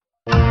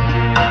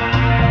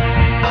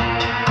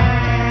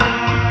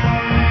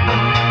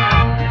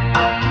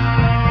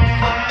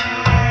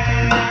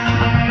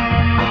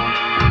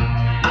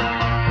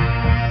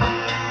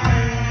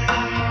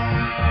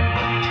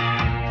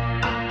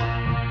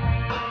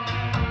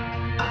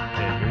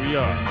we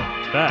are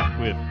back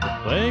with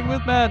Playing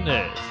with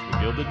Madness, the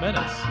Gilded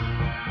Menace.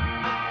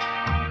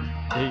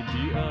 Hey, do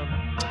you,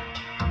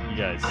 you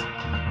guys,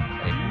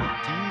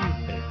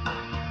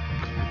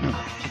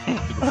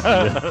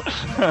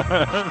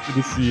 good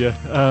to see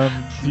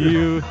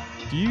you.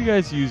 Do you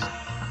guys use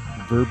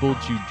verbal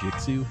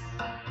jujitsu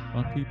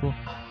on people?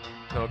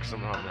 No, because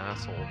I'm not an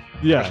asshole.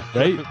 Yeah,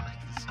 right?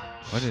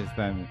 What is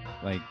that,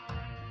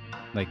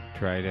 like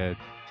try to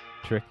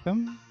trick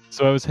them?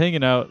 So I was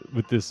hanging out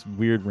with this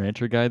weird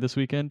rancher guy this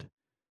weekend,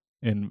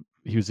 and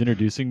he was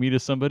introducing me to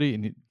somebody,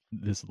 and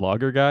this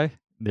logger guy,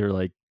 they're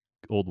like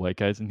old white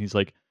guys, and he's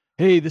like,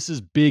 hey, this is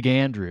Big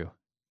Andrew.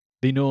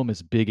 They know him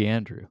as Big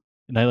Andrew.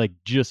 And I like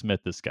just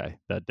met this guy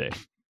that day.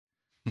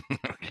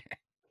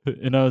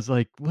 And I was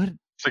like, what?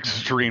 It's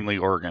extremely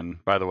Oregon,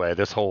 by the way.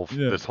 all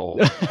this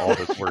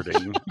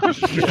wording.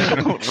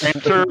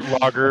 Rancher,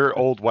 logger,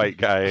 old white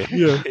guy.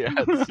 Yeah, yeah,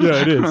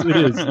 it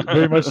is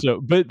very much so.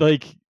 But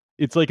like,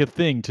 it's like a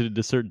thing to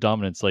assert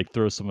dominance, like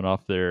throw someone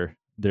off their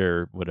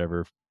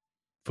whatever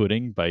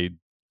footing by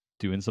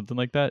doing something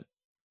like that.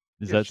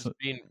 Is that just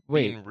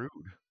being rude?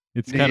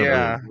 It's kind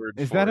of weird.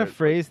 Is that a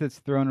phrase that's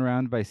thrown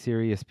around by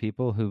serious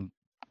people who?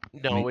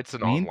 No, it's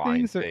an mean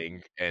online things, or-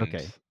 thing and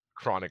Okay.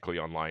 chronically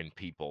online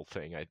people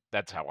thing.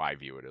 That's how I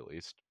view it, at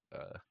least.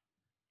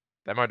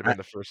 That might have been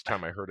the first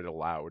time I heard it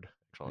aloud,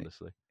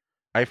 honestly.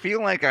 I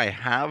feel like I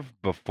have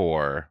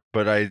before,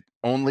 but I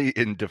only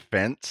in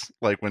defense,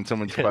 like when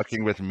someone's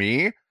fucking with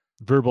me,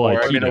 verbal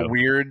or I'm in aikido. a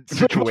weird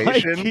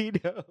situation.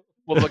 Aikido.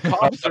 Well, the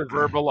cops are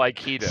verbal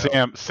aikido.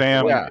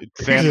 Sam Yeah.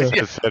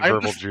 just said I'm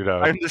verbal the- judo.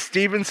 I'm the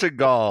Steven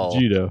Seagal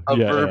Judo. of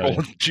Yeah, verbal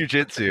yeah.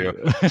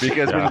 jujitsu.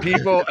 Because Yeah. when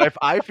people, if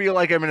I feel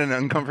like I'm in an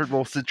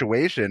uncomfortable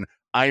situation,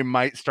 I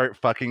might start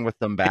fucking with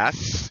them back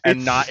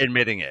and not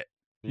admitting it.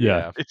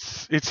 Yeah.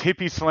 It's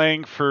hippie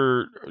slang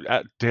for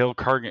Dale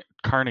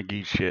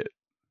Carnegie shit,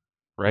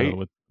 right?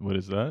 What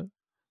is that?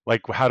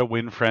 Like how to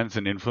win friends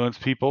and influence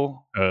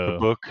people. The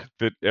book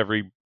that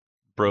every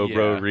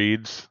bro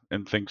reads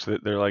and thinks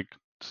that they're like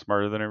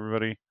smarter than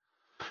everybody.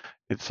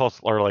 It's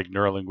also or like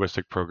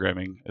neurolinguistic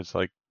programming. It's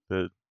like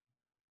the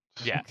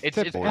It's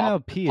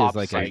NLP is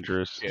like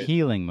dangerous. a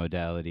healing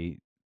modality.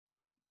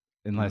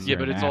 Unless you're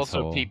but an it's also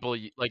asshole. people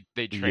like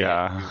they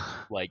train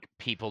like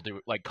people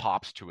do like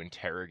cops to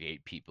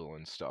interrogate people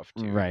and stuff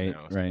too. Right, you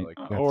know? So, right. like,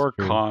 That's or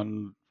true.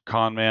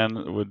 con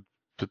man would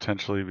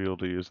potentially be able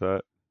to use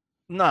that.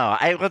 No,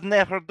 I would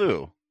never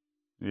do.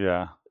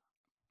 Yeah.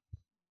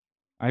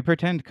 I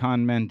pretend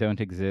con men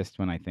don't exist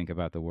when I think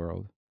about the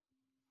world.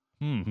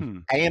 I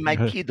am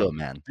Aikido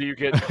man. do you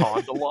get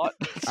conned a lot?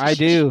 I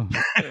do.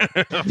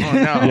 Oh no.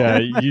 Yeah,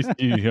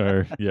 you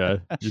are. Yeah,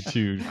 you're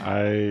too.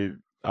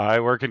 I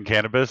work in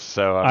cannabis,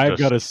 so I've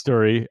got a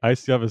story. I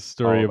still have a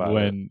story all of about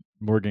when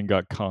Morgan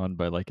got conned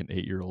by like an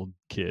 8-year-old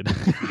kid.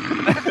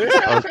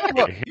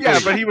 Well, yeah,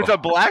 but he was a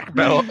black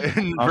belt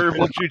in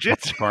verbal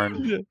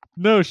jujitsu.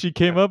 No, she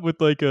came up with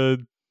like a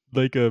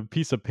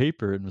piece of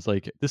paper and was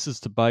like, "This is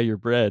to buy your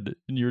bread,"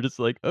 and you were just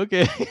like,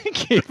 "Okay,"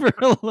 gave her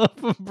a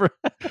loaf of bread.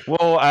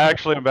 Well, I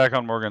actually am back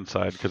on Morgan's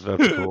side because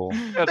that's cool.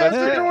 Yeah, That's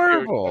cute.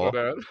 adorable.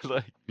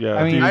 Like, Yeah.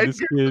 I mean, Dude,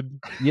 this kid.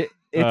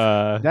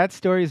 Yeah, that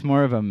story is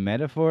more of a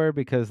metaphor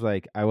because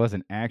like I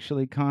wasn't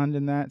actually conned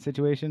in that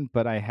situation,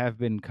 but I have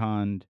been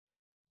conned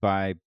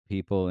by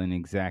people in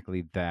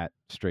exactly that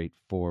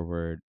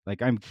straightforward.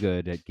 Like I'm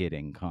good at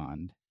getting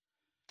conned.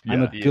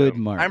 I'm a good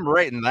mark. I'm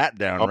writing that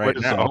down right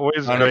now.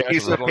 Always On a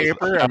piece of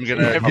paper, I'm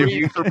gonna give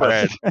you for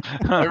bread.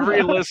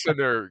 every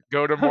listener,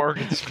 go to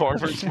Morgan's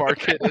Farmers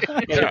Market.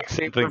 Take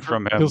something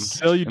from him. He'll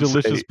sell you and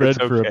say, delicious bread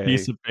 "It's for a okay."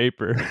 piece of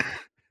paper.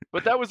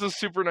 But that was a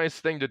super nice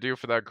thing to do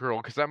for that girl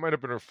because that might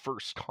have been her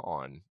first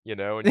con, you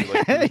know? And you,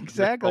 like,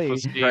 Exactly.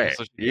 self-esteem, Right.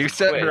 so she You just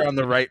set quit. her on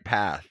the right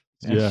path.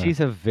 And Yeah. she's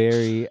a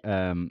very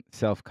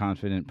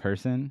self-confident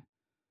person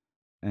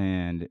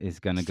and is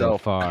gonna go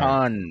far.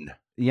 Self-con.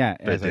 Yeah,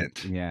 as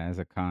Fident.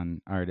 a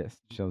con artist,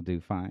 she'll do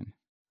fine.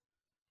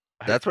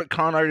 That's what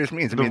con artist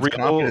means. It The means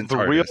confidence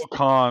real artist.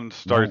 con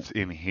starts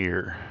in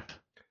here.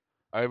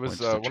 I was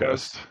Points to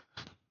chest.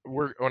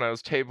 when I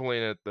was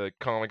tabling at the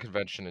comic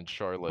convention in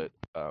Charlotte,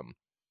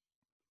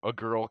 a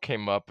girl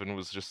came up and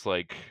was just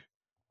like,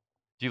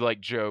 "Do you like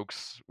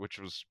jokes?" Which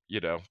was,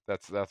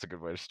 that's a good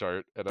way to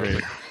start. And I was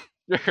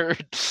like, "Sure."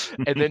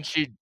 And then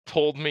she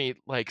told me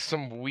like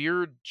some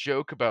weird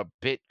joke about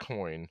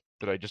Bitcoin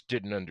that I just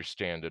didn't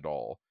understand at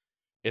all.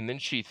 And then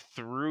she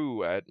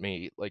threw at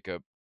me like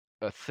a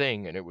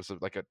thing, and it was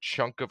like a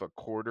chunk of a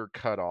quarter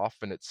cut off,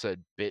 and it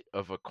said "bit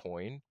of a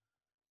coin."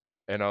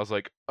 And I was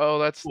like, "Oh,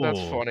 that's Cool.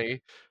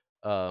 funny."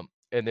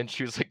 And then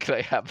she was like, "Can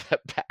I have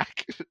that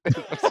back?" And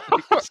I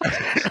was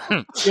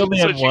like, You only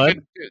had she one?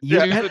 could You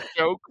do met- the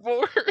joke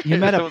more. You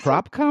And met I a was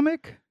prop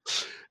comic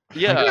like,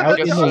 yeah, I out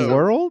in guess the so.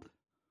 world?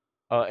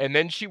 And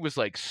then she was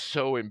like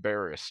so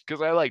embarrassed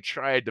because I like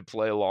tried to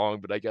play along,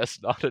 but I guess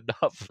not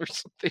enough or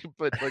something.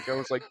 But like I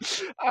was like,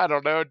 I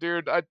don't know,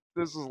 dude.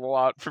 This is a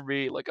lot for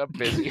me. Like I'm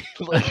busy.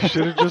 Like,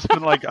 Should have just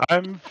been like,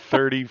 I'm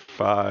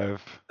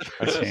 35.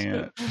 I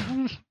can't.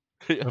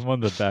 I'm on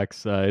the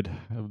backside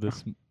of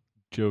this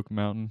joke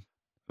mountain.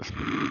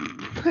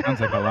 Sounds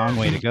like a long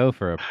way to go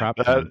for a prop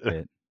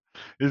bit.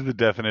 Is the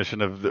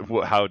definition of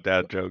how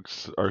dad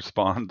jokes are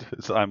spawned.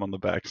 Is I'm on the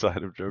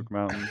backside of Joke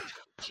Mountain.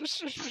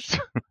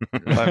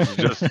 I'm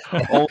just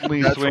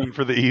only swing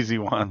for the easy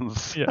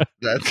ones. Yeah,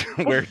 that's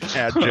where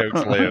dad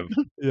jokes live.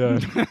 Yeah,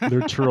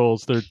 they're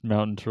trolls. They're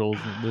mountain trolls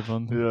that live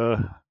on.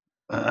 Yeah,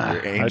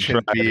 they're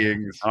ancient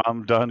beings.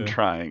 I'm done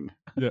trying.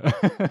 Yeah,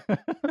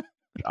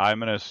 I'm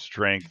gonna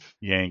strength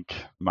yank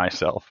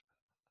myself.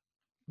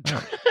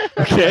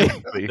 Okay,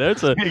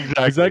 that's a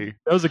exactly.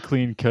 That was a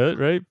clean cut,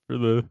 right? For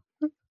the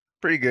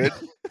pretty good.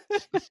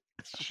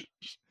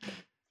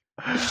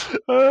 That's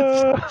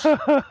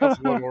a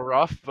little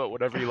rough, but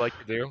whatever you like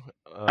to do.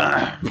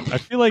 I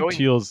feel like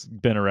Thiel's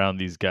been around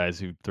these guys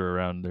who throw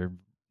around their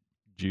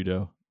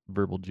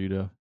verbal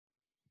judo.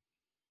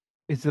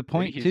 Is the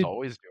point he's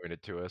always doing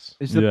it to us?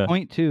 Is the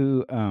point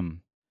to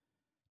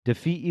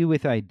defeat you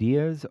with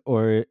ideas,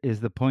 or is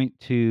the point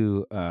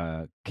to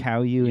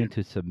cow you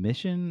into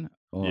submission?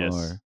 Or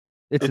yes.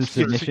 It's a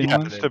submission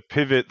one? It's to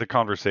pivot the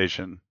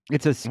conversation.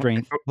 It's a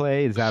strength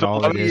play. Is that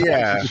all it is?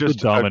 Yeah, it's just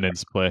a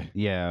dominance play.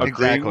 Yeah,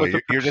 exactly.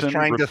 You're just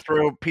trying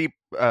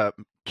to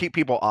keep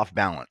people off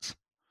balance.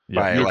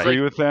 Yeah, you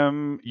agree with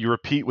them. You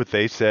repeat what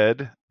they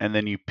said, and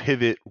then you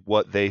pivot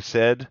what they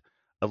said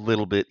a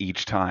little bit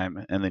each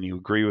time, and then you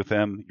agree with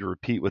them. You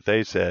repeat what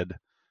they said,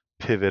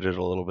 pivot it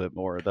a little bit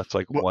more. That's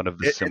like one of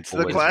the simple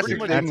ways. It's the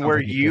classic thing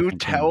where you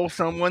tell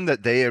someone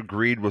that they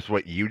agreed with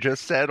what you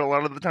just said a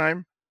lot of the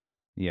time.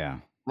 Yeah.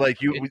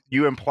 Like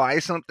you imply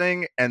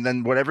something, and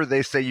then whatever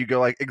they say, you go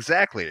like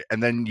exactly,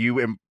 and then you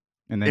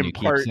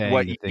impart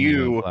what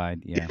you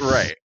implied. Yeah.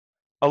 Right.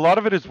 A lot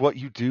of it is what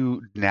you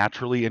do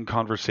naturally in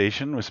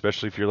conversation,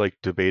 especially if you're like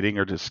debating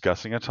or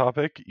discussing a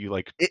topic. You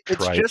like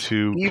try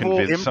to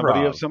convince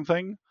somebody of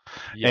something,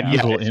 and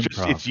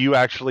it's you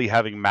actually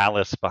having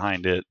malice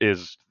behind it.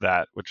 Is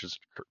that which is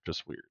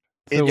just weird.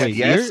 So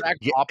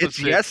it's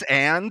yes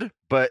and,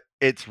 but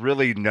it's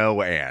really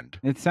no and.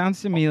 It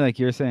sounds to me like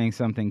you're saying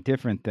something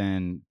different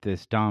than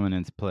this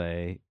dominance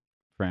play,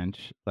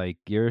 French. Like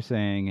you're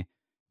saying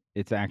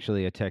it's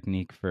actually a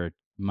technique for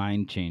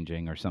mind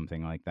changing or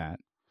something like that.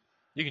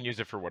 You can use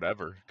it for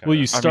whatever. Well,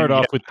 you start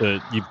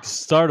you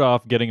start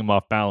off getting him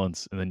off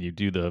balance, and then you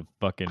do the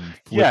fucking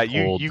flip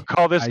hold. You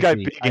call this guy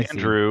Big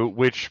Andrew,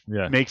 which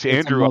makes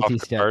Andrew off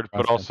guard,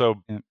 but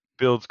also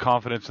builds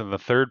confidence in the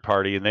third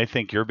party, and they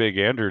think you're Big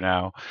Andrew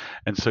now.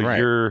 And so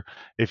you're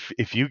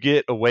if you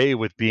get away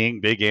with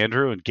being Big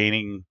Andrew and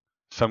gaining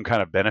some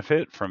kind of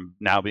benefit from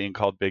now being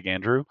called Big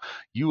Andrew,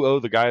 you owe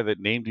the guy that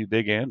named you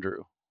Big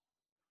Andrew.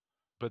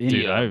 But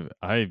dude, I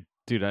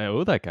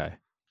owe that guy.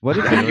 What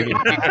if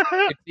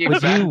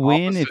would you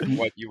win if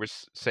what you were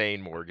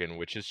saying, Morgan,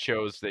 which just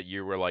shows that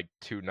you were like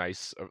too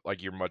nice,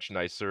 like you're much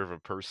nicer of a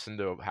person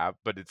to have,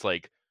 but it's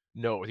like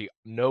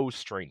no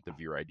strength of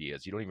your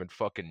ideas. You don't even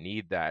fucking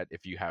need that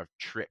if you have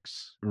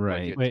tricks.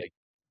 Right. Wait,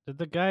 did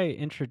the guy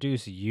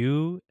introduce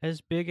you as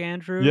Big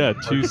Andrew? Yeah,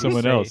 to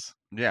someone else.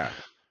 Yeah.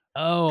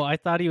 Oh, I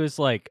thought he was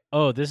like,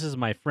 oh, this is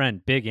my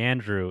friend Big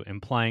Andrew,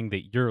 implying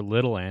that you're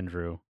Little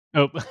Andrew.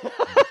 Oh.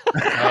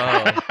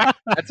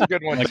 That's a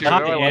good one too.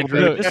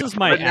 Andrew. This is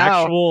my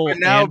actual. But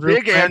now Andrew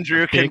Big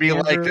Andrew can be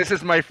Andrew? like, "This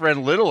is my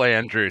friend Little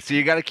Andrew." So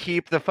you got to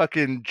keep the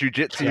fucking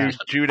jujitsu,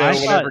 judo,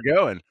 whatever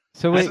going.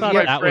 So I thought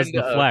that was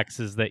the flex,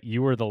 is that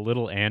you were the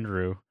Little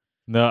Andrew.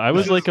 No, I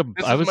was like a.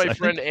 This I was my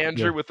friend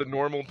Andrew with a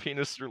normal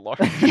penis or large.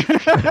 Implied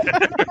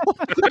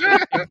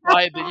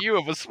that you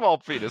have a small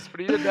penis, but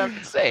he didn't have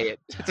to say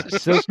it.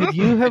 So could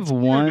you have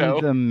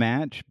won the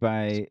match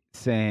by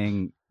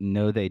saying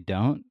no, they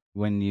don't?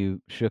 When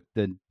you shook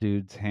the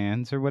dude's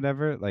hands or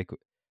whatever, like,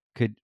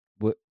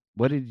 what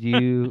did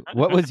you?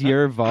 What was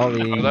your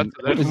volleying?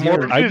 That's was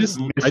more. I just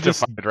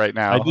right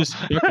now. I just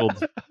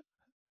chuckled.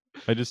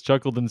 I just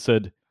chuckled and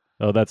said,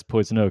 "Oh, that's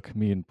Poison Oak.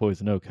 Me and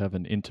Poison Oak have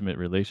an intimate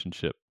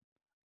relationship."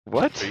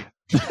 What?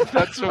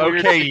 That's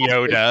okay,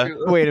 Yoda.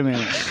 Wait a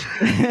minute.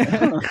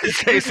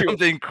 Say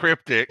something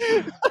cryptic.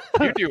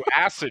 You do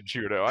acid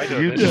judo. I know.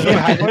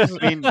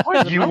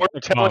 You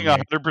weren't telling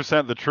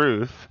 100% the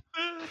truth.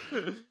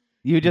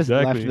 You just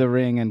left the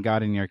ring and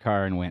got in your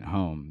car and went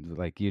home.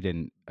 Like you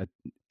didn't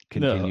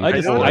continue. No, I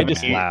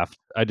just laughed.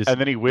 And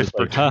then he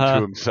whispered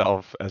to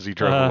himself as he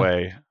drove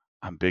away,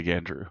 "I'm Big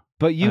Andrew."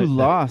 But you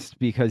lost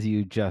because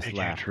you just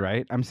laughed,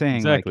 right? I'm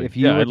saying like if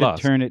you were to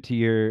turn it to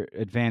your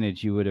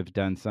advantage, you would have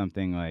done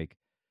something like,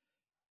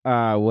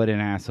 what an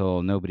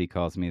asshole, nobody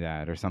calls me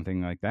that, or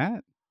something like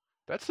that.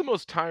 That's the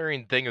most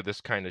tiring thing of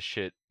this kind of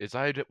shit, is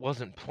I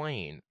wasn't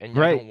playing, and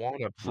you don't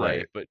want to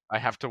play, but I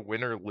have to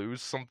win or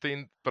lose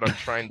something, but I'm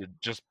trying to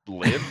just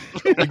live.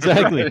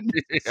 Exactly.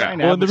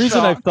 Well, and the reason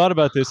I've thought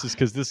about this is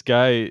because this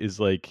guy is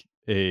like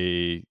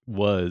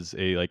was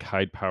a like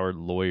high-powered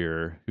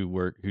lawyer who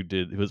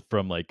was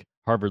from like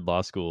Harvard Law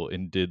School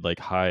and did like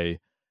high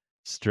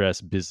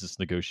stress business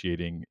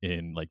negotiating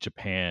in like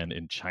Japan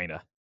and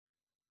China.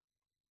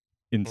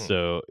 And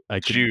so I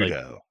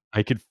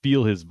could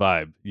feel his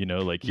vibe,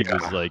 like he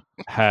was like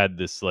had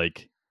this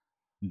like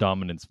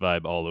dominance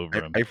vibe all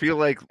over him. I feel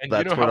like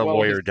that's what a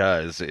lawyer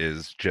does,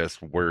 is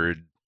just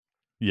word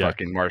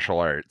fucking martial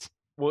arts.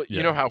 Well,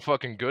 you know how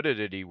fucking good at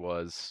it he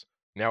was.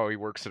 Now he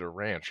works at a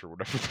ranch or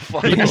whatever the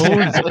fuck. He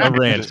owns a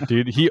ranch,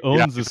 dude. He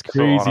owns this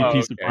crazy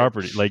piece of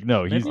property. Like,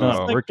 no, he's Maybe not it's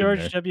like working George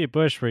there. W.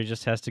 Bush, where he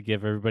just has to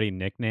give everybody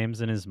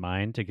nicknames in his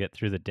mind to get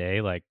through the day.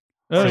 Like,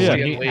 Oh, so yeah. when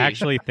he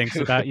actually thinks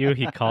about you,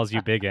 he calls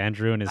you Big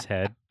Andrew in his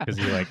head because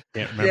he like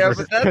can't remember. Yeah,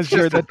 but that's Because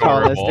you're just the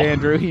tallest adorable.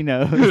 Andrew he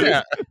knows.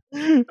 Yeah.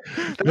 Maybe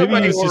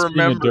Nobody he's will just being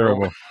remember him.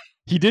 adorable.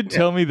 He did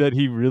tell me that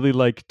he really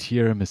liked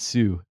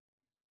tiramisu.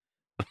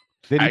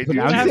 Did I he do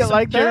pronounce too. it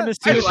like that?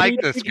 I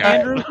like this guy.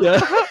 Andrew? Yeah.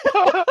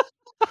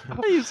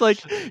 he's like,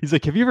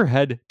 have you ever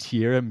had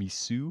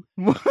tiramisu?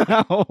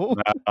 Wow.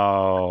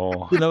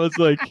 Oh. And I was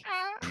like,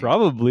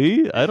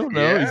 probably. I don't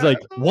know. Yeah. He's like,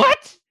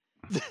 what?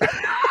 I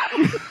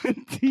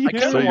kind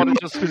So of you want to watch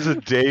just. this is a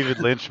David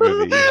Lynch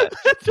movie. I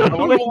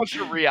want to watch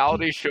a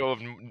reality show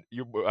of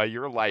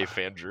your life,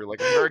 Andrew.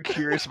 Like, I'm very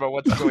curious about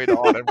what's going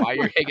on and why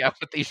you hang out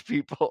with these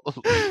people.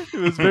 It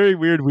was a very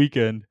weird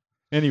weekend.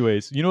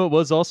 Anyways, you know what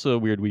was also a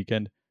weird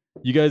weekend?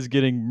 You guys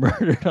getting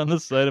murdered on the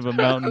side of a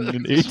mountain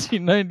in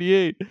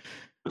 1898.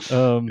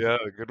 Yeah,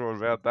 good one,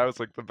 man. That was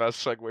like the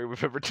best segue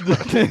we've ever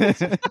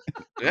done.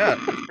 Yeah,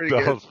 pretty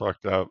That good. was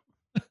fucked up.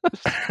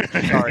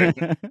 Sorry.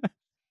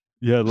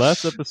 Yeah,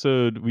 last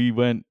episode we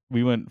went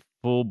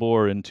full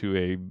bore into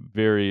a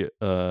very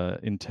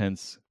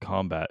intense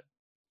combat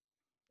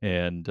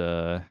and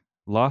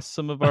lost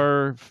some of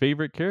our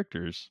favorite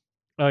characters.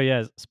 Oh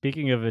yeah,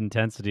 speaking of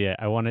intensity,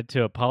 I wanted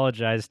to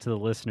apologize to the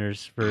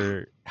listeners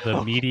for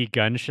the meaty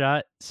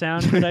gunshot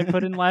sound that I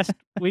put in last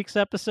week's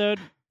episode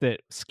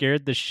that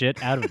scared the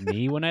shit out of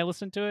me when I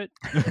listened to it.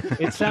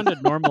 It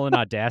sounded normal in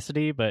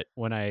Audacity, but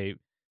when I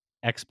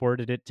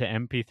exported it to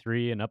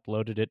MP3 and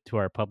uploaded it to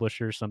our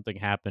publisher, something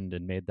happened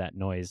and made that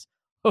noise.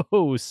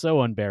 Oh,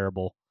 so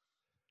unbearable.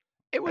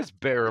 It was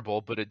bearable,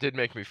 but it did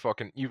make me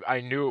fucking.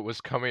 I knew it was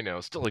coming. And I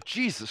was still like,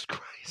 Jesus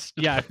Christ.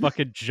 Yeah, I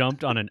fucking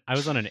jumped on I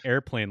was on an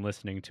airplane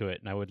listening to it,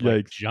 and I would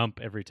like Yikes. jump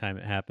every time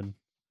it happened.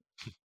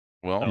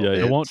 Well,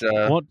 Yeah, I won't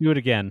do it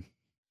again.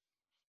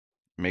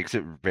 Makes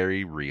it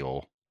very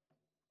real.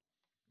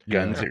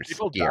 Yeah. Guns are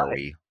People die.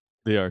 scary.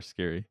 They are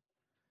scary.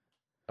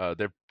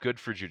 They're good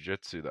for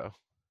jujitsu, though.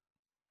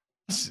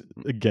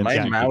 Against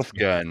My you. mouth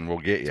gun will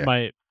get It's you.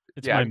 my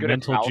Yeah, I'm good at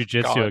mental mouth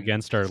jujitsu gun.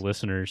 against our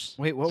listeners.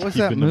 Wait, what was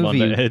that Keeping them on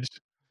the movie edge.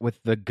 with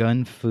the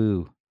gun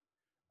foo?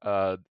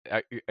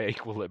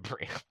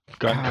 Equilibrium.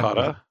 Gun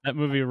kata? That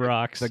movie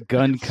rocks. The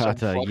gun It's so kata.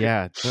 fucking-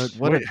 Yeah.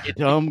 What a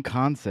dumb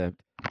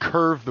concept.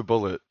 Curve the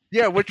bullet.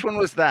 Yeah, which one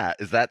was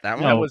that? Is that one?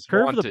 No, was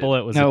Curve Wanted. the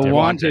Bullet was No, a different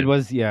Wanted one.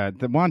 was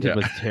the Wanted Yeah.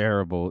 was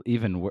terrible.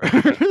 Even worse,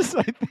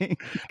 I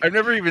think. I've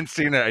never even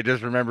seen it. I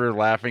just remember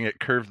laughing at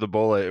Curve the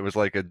Bullet. It was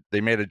like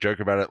they made a joke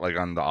about it like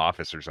on The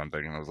Office or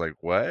something, and I was like,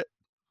 what?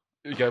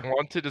 Yeah,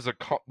 Wanted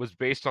was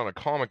based on a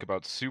comic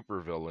about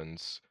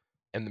supervillains,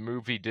 and the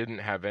movie didn't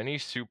have any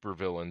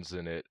supervillains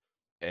in it,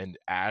 and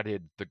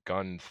added the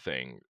gun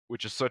thing,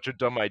 which is such a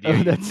dumb idea. Oh,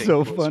 You'd that's think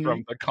so it was funny.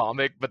 from the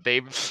comic, but they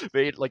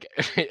made like,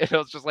 and I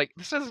was just like,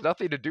 this has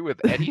nothing to do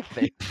with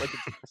anything. Like,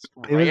 it's It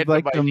was random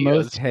like the ideas.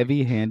 most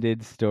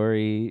heavy-handed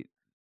story.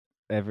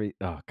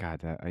 Oh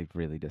god, I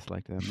really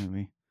disliked that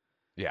movie.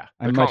 Yeah,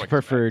 I the much comic's bad,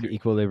 preferred too.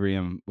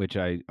 Equilibrium, which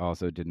I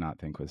also did not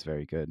think was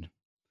very good.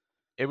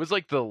 It was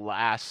like the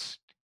last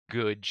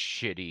good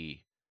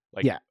shitty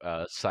like Yeah.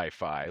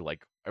 Sci-fi.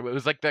 Like it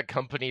was like that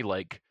company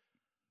like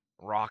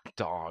Rock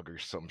Dog or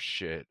some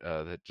shit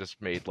that just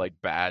made like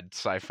bad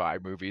sci-fi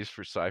movies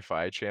for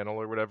Sci-Fi Channel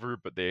or whatever,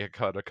 but they had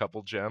cut a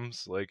couple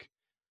gems like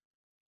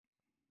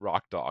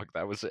Rock Dog.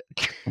 That was it.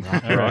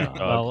 All right.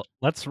 Well,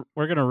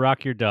 we're gonna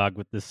rock your dog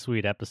with this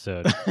sweet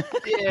episode.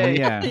 Yay.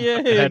 Yeah. The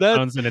Yeah,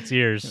 headphones in its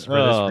ears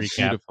for this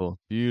recap. Beautiful,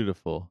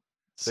 beautiful.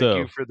 Thank So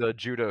you for the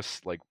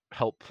Judas like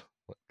help.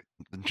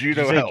 The Did you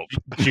judo say help.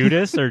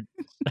 Judas or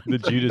the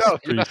Judas No,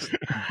 Priest.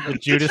 the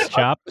Judas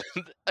chop?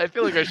 I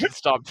feel like I should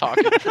stop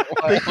talking for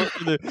a Thank you while.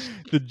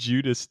 for the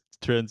Judas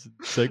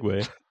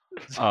segue.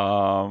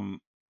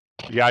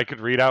 Yeah, I could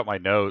read out my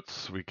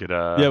notes. We could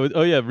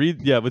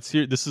Read. Yeah, let's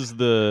hear. This is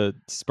the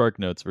Spark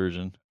Notes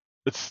version.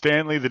 It's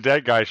Stanley the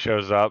dead guy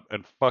shows up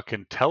and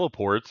fucking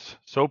teleports.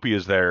 Soapy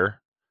is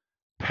there.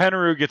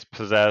 Pennarew gets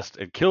possessed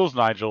and kills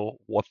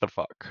Nigel. What the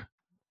fuck?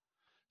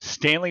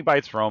 Stanley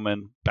bites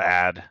Roman.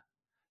 Bad.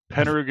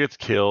 Pennarew gets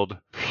killed.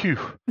 Phew.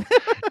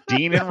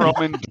 Dean and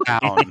Roman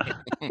down.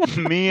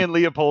 Me and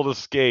Leopold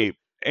escape.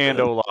 And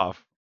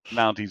Olaf.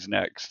 Mounties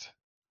next.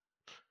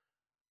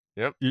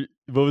 What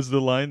was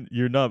the line?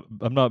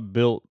 I'm not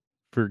built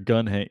for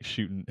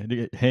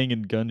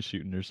hanging gun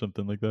shooting or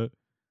something like that.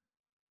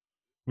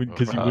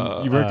 Because you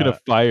weren't gonna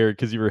fire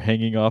because you were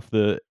hanging off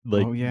the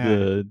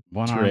the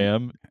One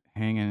tram. arm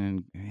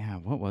hanging.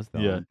 What was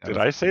that? Yeah. one? That Did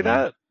was I say good.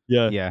 that?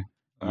 Yeah. Yeah.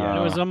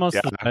 It was almost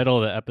yeah. the title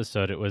of the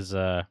episode. It was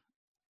oh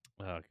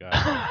god.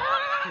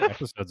 How many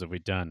episodes have we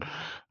done?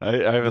 I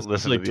haven't This is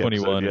listened like to the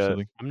 21 episode or yet.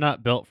 something. I'm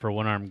not built for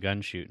one arm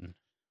gun shooting.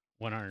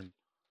 One arm.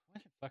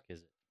 What the fuck is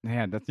it?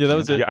 Yeah, that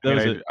was it. Yeah, That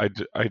was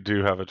it. I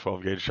do have a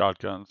 12 gauge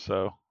shotgun,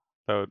 so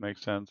that would make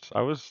sense.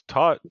 I was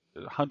taught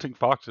hunting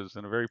foxes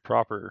in a very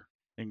proper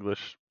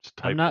English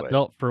type I'm not way.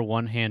 built for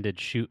one-handed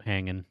shoot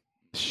hanging.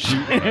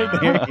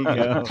 There you go.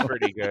 That's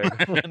pretty good.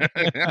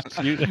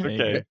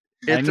 Okay.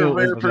 It's a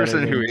rare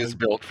person who is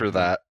built for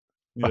that.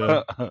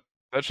 Yeah.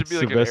 That should be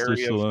like Sylvester an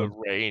area Stallone. of the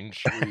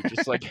range where you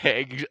just like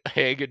hang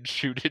and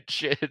shoot at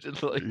shit.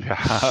 And, like...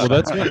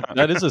 Well,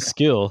 that is a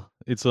skill.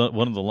 It's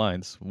one of the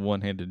lines.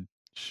 One-handed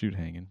shoot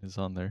hanging is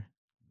on there.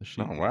 The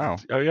sheet. Oh wow!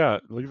 Oh yeah,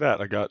 look at that.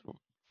 I got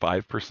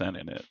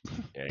 5% in it.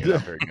 Yeah, you're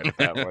not very good at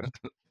that one.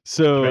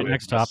 So Right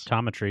next to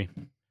optometry.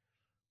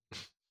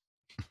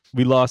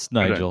 We lost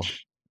Nigel.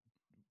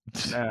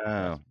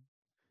 No.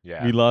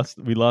 Yeah. We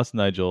lost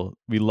Nigel.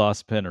 We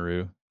lost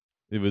Pennarew.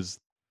 It was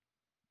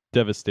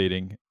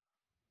devastating.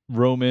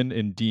 Roman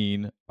and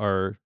Dean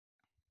are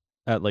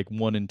at like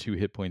 1 and 2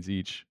 hit points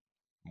each.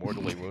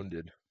 Mortally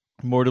wounded.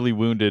 Mortally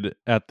wounded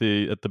at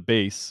the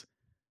base.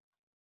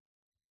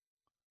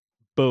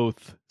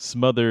 Both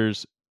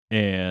Smuthers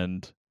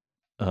and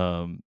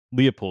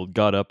Leopold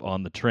got up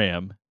on the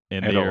tram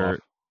and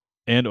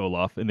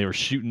Olaf, and they were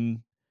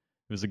shooting.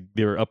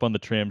 They were up on the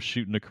tram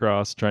shooting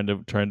across, trying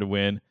to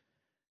win,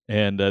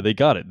 and they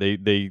got it.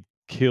 They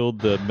killed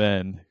the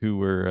men who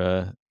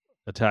were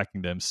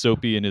attacking them.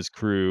 Soapy and his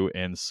crew,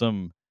 and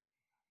some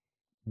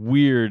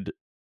weird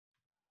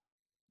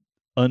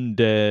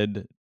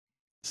undead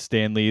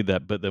Stanley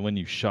but then when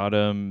you shot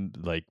him,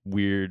 like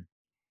weird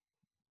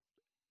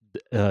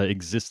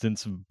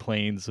existence of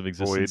planes of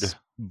existence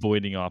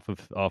voiding off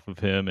of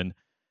him, and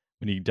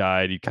when he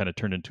died, he kind of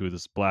turned into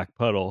this black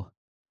puddle.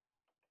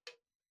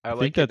 I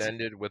like it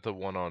ended with a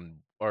 1-on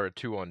or a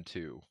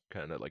 2-on-2,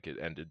 kind of like it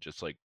ended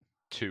just like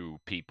two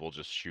people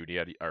just shooting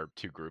at or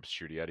two groups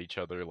shooting at each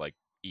other, like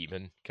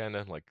even kind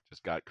of like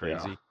just got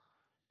crazy.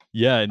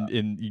 Yeah,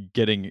 and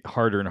getting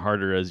harder and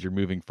harder as you're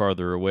moving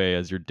farther away,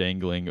 as you're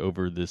dangling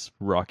over this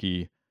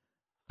rocky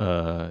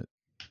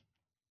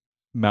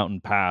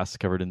mountain pass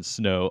covered in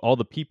snow. All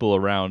the people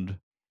around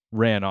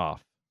ran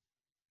off.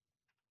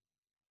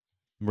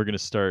 We're going to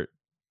start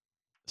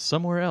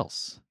somewhere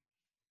else.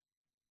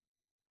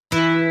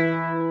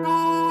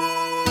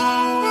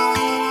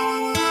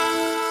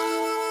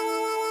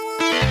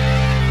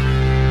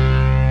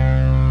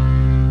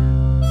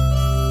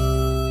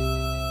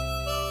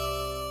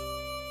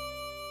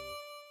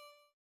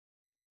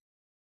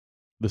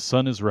 The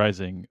sun is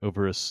rising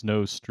over a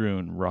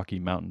snow-strewn rocky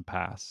mountain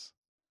pass.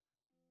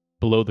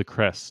 Below the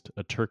crest,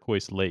 a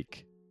turquoise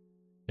lake,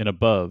 and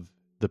above,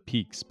 the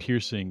peaks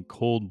piercing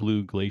cold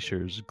blue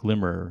glaciers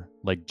glimmer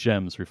like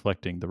gems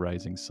reflecting the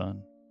rising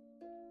sun.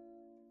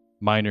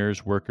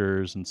 Miners,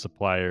 workers, and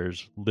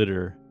suppliers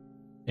litter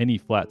any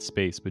flat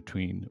space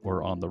between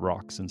or on the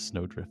rocks and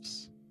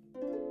snowdrifts.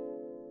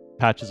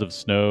 Patches of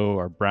snow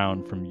are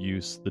brown from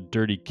use. The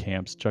dirty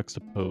camps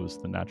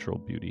juxtapose the natural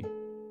beauty.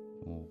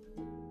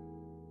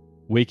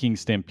 Waking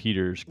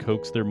stampeders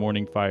coax their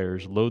morning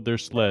fires, load their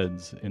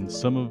sleds, and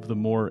some of the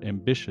more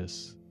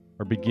ambitious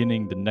are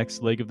beginning the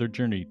next leg of their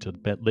journey to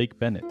Lake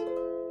Bennett,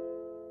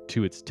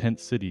 to its tent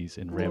cities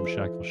and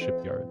ramshackle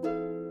shipyards.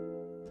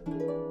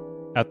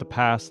 At the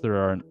pass,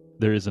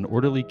 there is an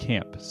orderly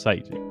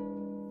campsite.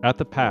 At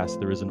the pass,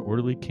 there is an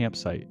orderly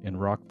campsite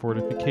and rock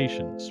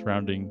fortification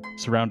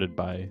surrounded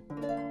by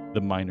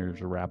the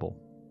miners' rabble.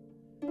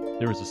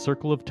 There is a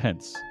circle of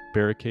tents,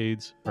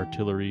 barricades,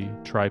 artillery,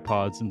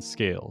 tripods, and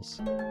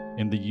scales,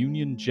 and the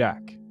Union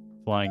Jack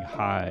flying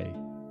high,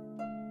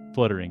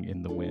 fluttering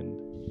in the wind.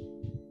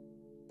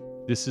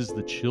 This is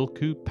the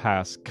Chillkoot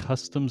Pass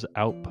Customs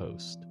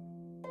Outpost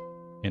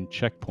and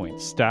checkpoint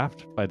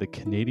staffed by the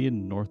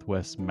Canadian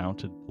Northwest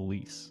Mounted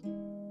Police.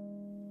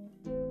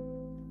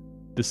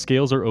 The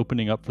scales are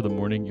opening up for the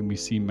morning, and we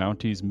see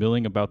Mounties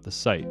milling about the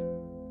site.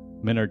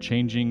 Men are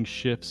changing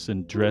shifts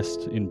and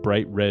dressed in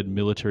bright red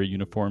military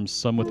uniforms,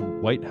 some with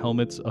white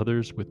helmets,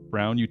 others with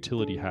brown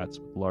utility hats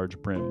with large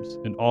brims,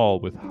 and all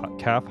with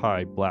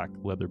calf-high black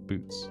leather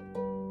boots.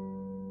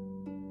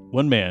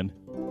 One man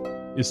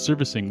is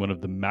servicing one of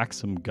the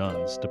Maxim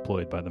guns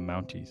deployed by the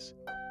Mounties.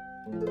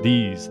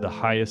 These, the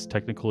highest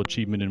technical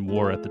achievement in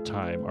war at the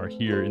time, are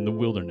here in the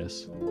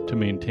wilderness to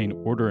maintain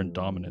order and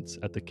dominance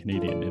at the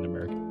Canadian and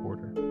American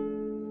border.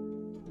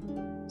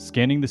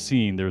 Scanning the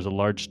scene, there is a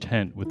large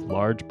tent with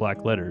large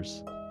black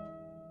letters,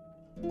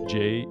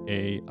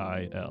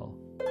 JAIL,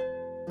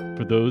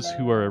 for those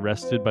who are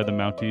arrested by the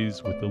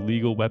Mounties with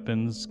illegal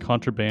weapons,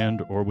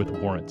 contraband, or with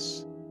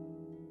warrants.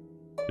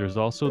 There is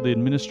also the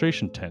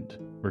administration tent,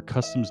 where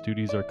customs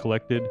duties are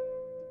collected.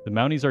 The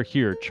Mounties are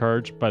here,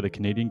 charged by the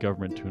Canadian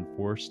government to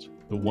enforce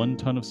the 1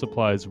 ton of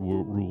supplies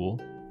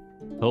rule,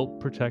 help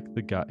protect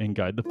and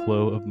guide the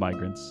flow of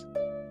migrants,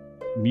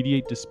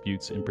 mediate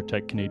disputes, and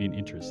protect Canadian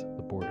interests at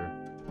the border.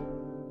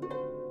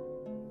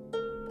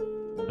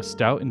 A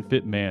stout and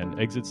fit man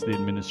exits the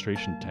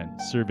administration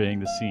tent, surveying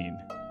the scene.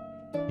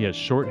 He has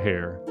short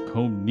hair,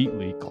 combed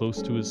neatly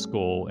close to his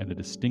skull, and a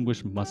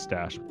distinguished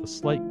mustache with a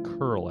slight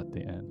curl at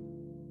the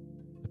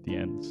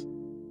ends.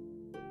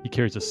 He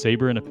carries a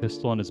saber and a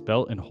pistol on his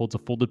belt and holds a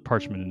folded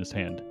parchment in his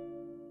hand.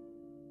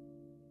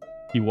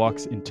 He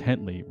walks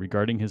intently,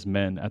 regarding his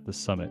men at the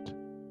summit.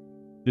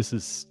 This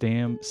is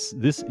Sam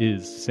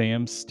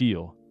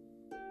Steele,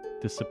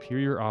 the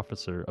superior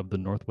officer of the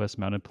Northwest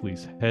Mounted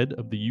Police, head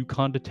of the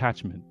Yukon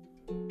Detachment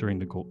during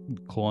the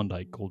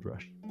Klondike Gold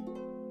Rush.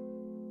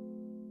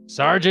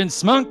 Sergeant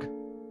Smunk!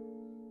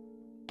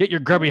 Get your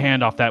grubby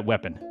hand off that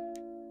weapon.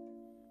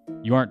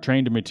 You aren't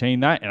trained to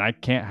maintain that, and I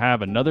can't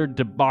have another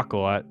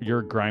debacle at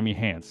your grimy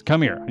hands.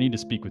 Come here. I need to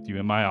speak with you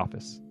in my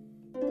office.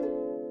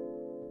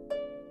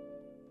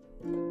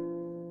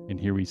 And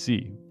here we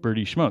see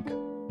Birdie Schmunk.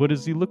 What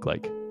does he look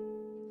like?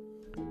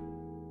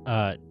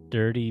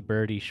 Dirty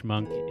Birdie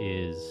Schmunk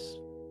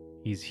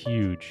he's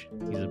huge.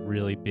 He's a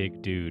really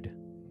big dude.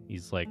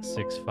 He's like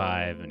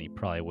 6'5", and he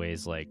probably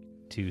weighs like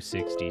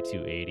 260,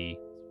 280.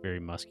 Very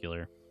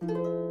muscular.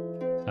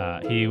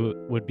 He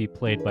would be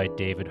played by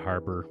David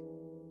Harbour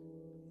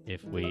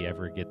if we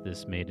ever get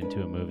this made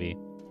into a movie.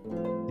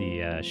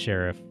 The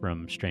sheriff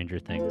from Stranger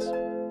Things.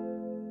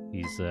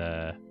 He's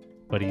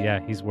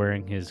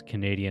wearing his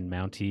Canadian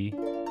Mountie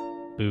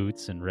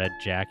boots and red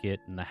jacket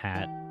and the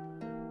hat.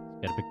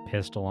 He's got a big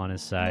pistol on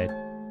his side,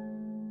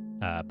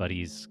 but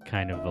he's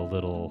kind of a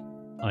little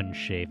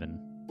unshaven.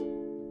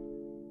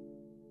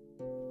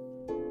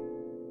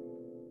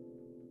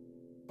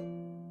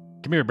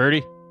 Come here,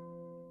 Birdie.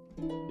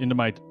 Into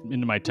my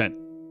tent.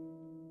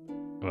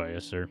 Oh,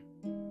 yes, sir.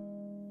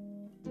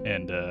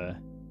 And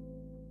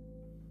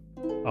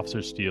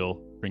Officer Steele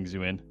brings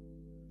you in.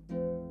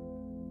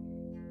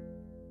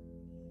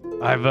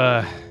 I've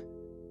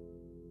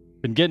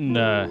been getting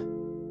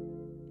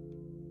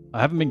I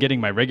haven't been getting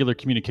my regular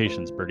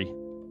communications, Birdie,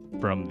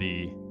 from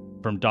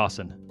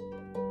Dawson.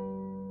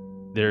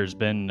 There's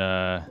been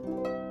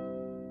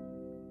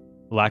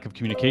lack of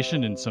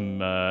communication and some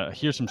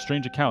here's some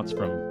strange accounts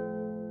from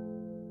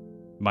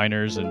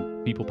miners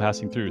and people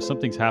passing through.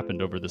 Something's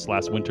happened over this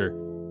last winter.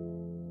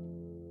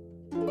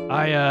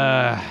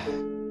 I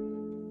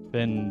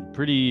been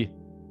pretty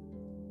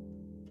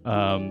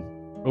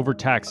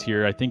overtaxed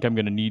here. I think I'm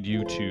going to need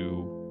you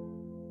to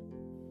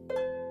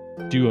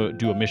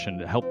do a mission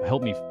to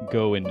help me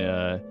go and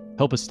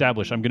help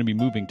establish. I'm going to be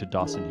moving to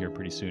Dawson here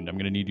pretty soon. I'm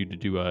going to need you to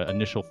do an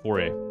initial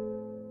foray.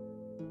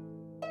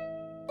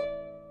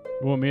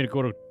 You want me to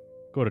go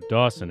to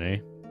Dawson, eh?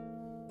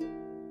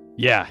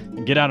 Yeah,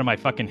 and get out of my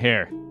fucking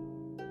hair.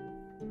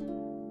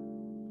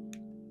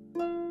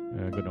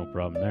 I got no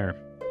problem there.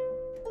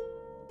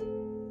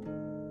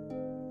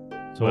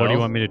 So what do you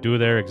want me to do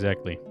there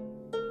exactly?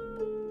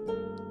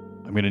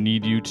 I'm gonna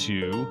need you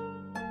to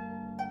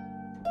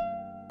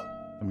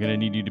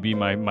be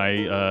my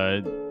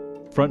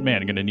front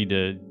man. I'm gonna need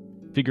to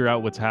figure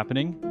out what's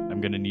happening. I'm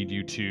gonna need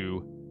you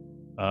to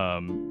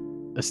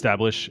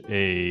establish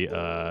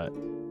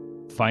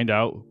find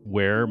out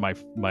where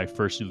my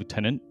first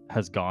lieutenant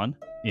has gone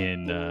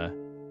in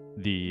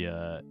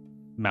the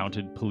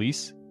mounted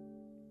police.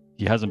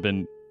 He hasn't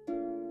been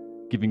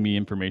giving me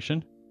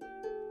information.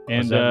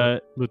 And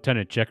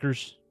Lieutenant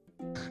Checkers?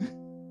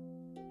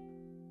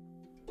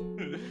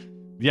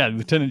 Yeah,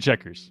 Lieutenant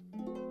Checkers.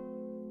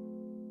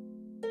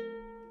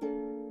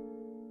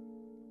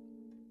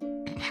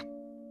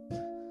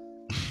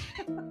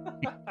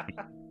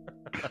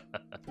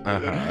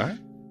 Uh-huh.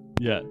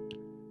 Yeah.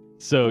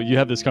 So you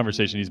have this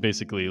conversation. He's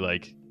basically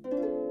like,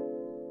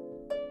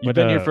 you've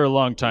been here for a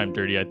long time,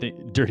 Dirty. I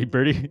think, Dirty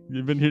Birdie,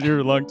 you've been here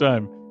a long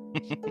time.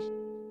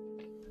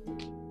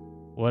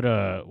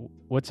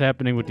 What's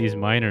happening with these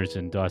miners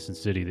in Dawson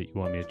City that you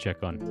want me to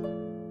check on?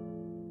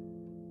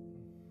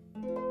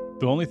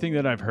 The only thing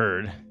that I've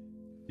heard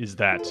is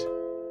that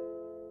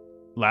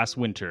last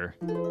winter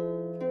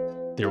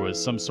there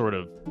was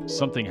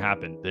something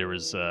happened. There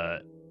was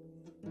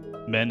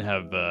men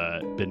have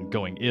been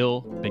going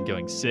ill, been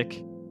going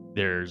sick.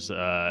 There's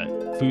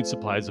food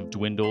supplies have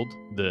dwindled.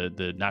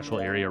 The natural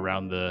area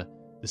around the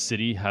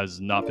city has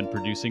not been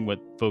producing what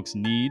folks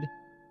need,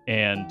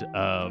 and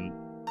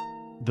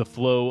the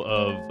flow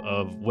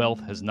of wealth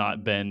has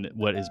not been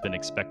what has been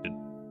expected.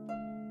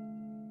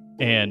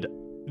 And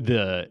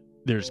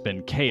there's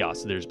been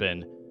chaos. There's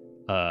been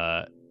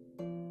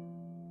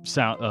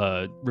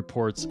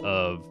reports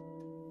of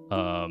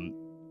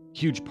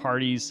huge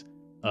parties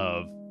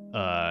of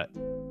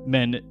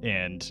men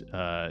and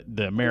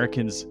the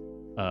Americans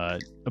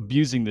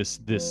abusing this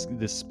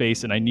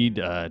space, and I need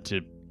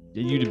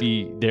you to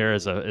be there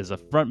as a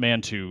front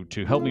man to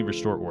help me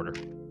restore order.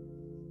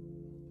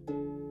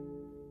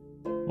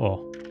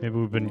 Oh, maybe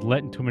we've been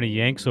letting too many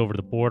Yanks over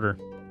the border.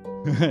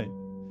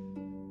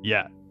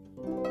 Yeah.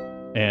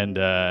 And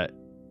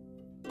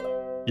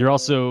you're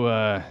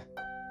also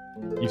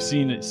you've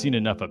seen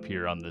enough up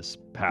here on this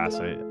pass.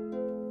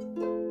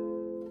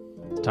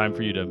 It's time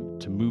for you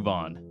to move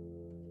on.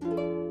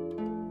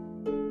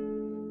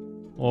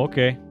 Oh,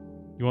 okay.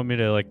 You want me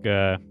to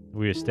are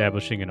we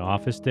establishing an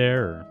office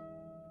there, or?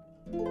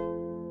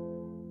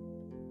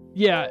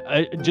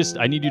 Yeah,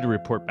 I need you to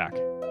report back.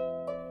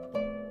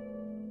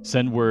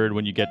 Send word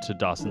when you get to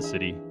Dawson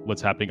City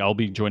what's happening. I'll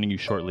be joining you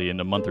shortly. In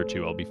a month or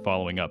two, I'll be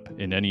following up.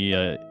 And any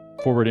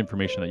forward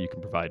information that you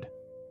can provide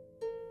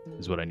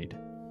is what I need.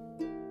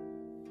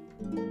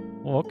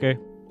 Oh, okay.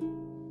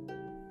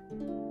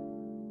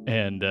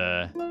 And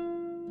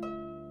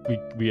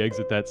we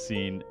exit that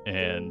scene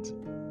and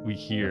we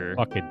hear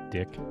fucking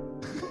dick.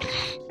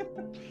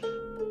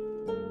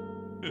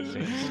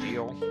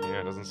 Steele.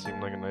 Yeah, doesn't seem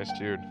like a nice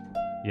dude.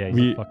 Yeah,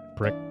 he's a fucking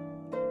prick.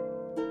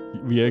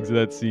 We exit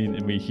that scene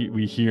and we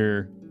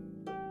hear.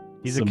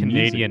 He's a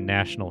Canadian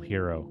national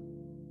hero.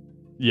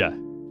 Yeah.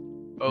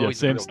 Oh, yeah,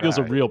 Sam Steele's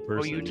a real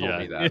person. Oh, you told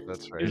me that.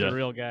 That's right. He's a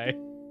real guy.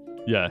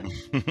 Yeah.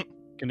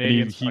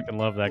 Canadians fucking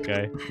love that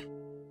guy.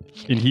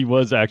 And he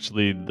was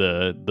actually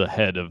the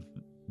head of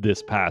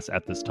this pass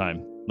at this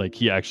time. Like,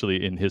 he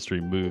actually, in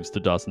history, moves to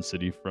Dawson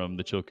City from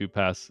the Chillkoot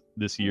Pass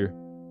this year.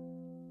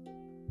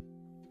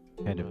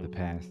 Head of the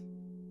pass.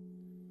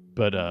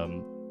 But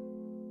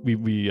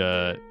we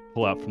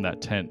pull out from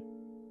that tent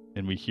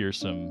and we hear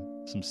some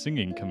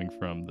singing coming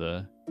from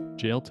the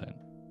jail tent.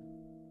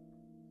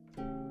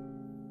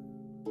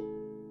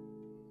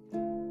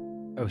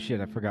 Oh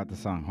shit, I forgot the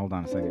song. Hold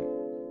on a second.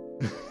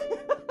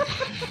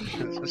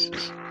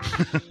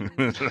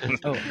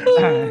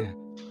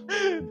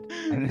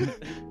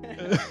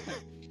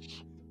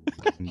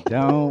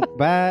 Don't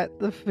bite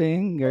the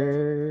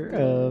finger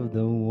of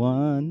the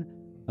one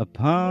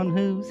upon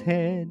whose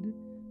head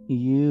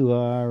you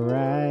are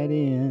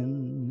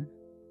riding.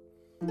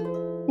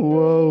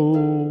 Whoa,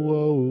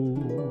 whoa.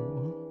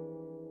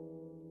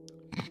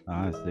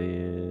 I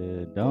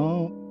said,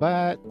 don't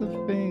bite the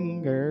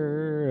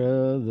finger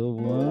of the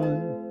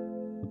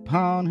one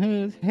upon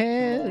whose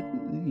head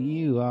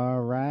you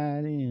are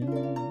riding.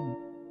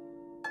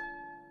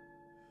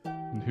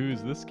 And who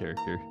is this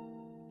character?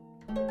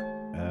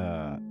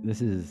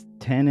 This is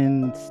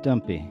Tenon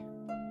Stumpy.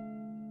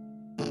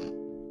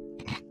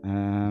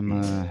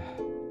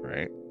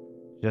 Right.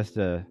 Just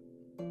a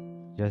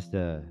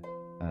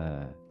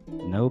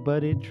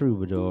nobody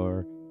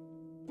troubadour.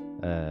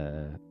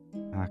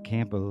 I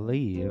can't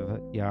believe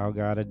y'all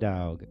got a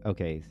dog.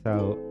 Okay,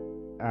 so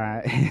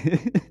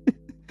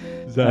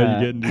Is that how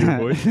you get into your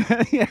voice?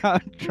 Yeah,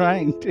 I'm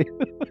trying to.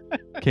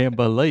 Can't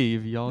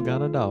believe y'all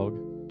got a dog.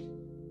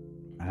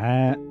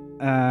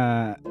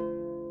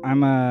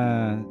 I'm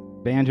a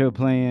banjo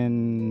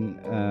playing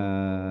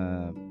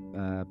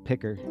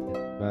picker.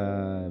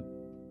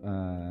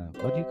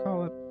 What do you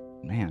call it?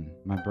 Man,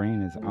 my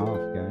brain is off,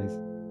 guys.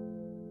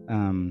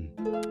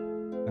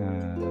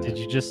 Did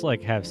you just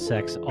like have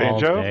sex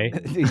Banjo? all day?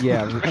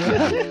 Yeah,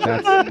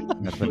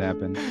 that's what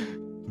happened.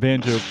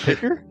 Banjo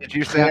picker? Did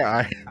you say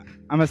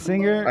I'm a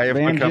singer, I have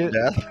become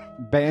deaf?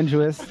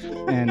 banjoist,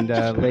 and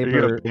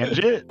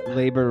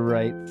labor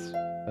rights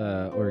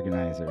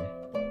organizer.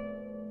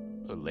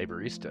 A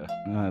laborista.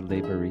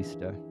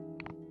 Laborista.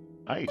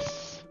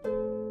 Nice.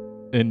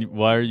 And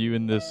why are you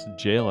in this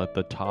jail at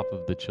the top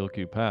of the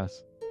Chillkoot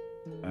Pass?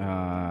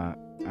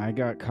 I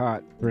got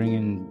caught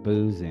bringing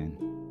booze in.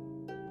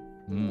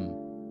 Cool.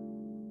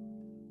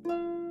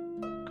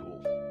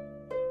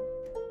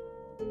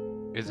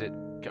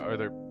 Are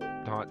there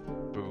not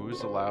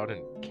booze allowed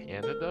in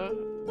Canada,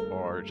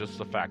 or just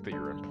the fact that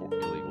you're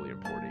illegally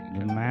importing?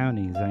 The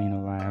Mounties ain't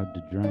allowed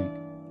to drink.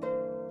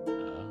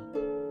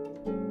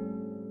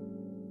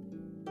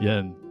 Yeah,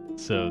 and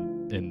so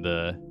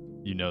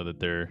that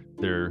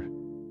they're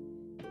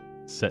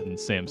setting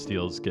Sam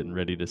Steele's getting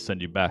ready to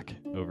send you back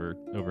over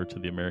to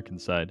the American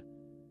side.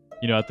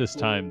 You know, at this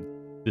time,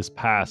 this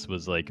pass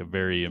was like a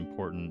very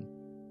important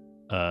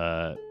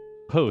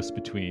post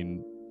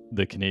between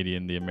the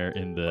Canadian, the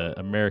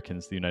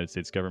Americans, the United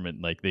States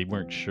government. Like, they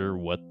weren't sure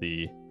what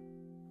the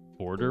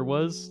border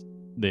was.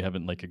 They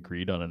haven't like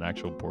agreed on an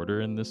actual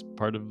border in this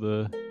part of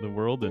the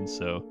world, and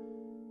so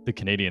the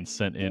Canadians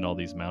sent in all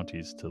these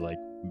Mounties to like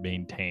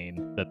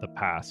maintain that the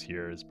pass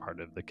here is part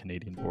of the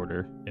Canadian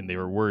border, and they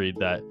were worried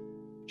that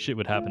shit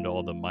would happen to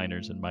all the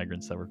miners and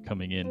migrants that were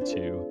coming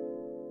into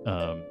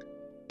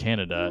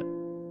Canada,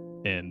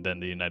 and then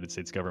the United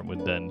States government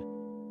would then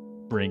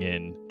bring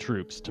in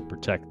troops to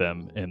protect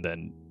them and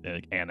then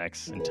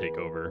annex and take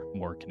over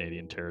more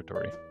Canadian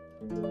territory.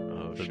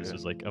 So this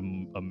is like a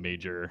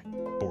major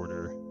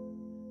border,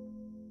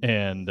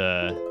 and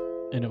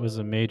it was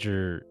a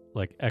major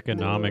like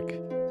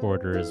economic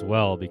border as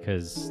well,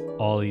 because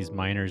all these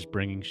miners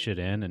bringing shit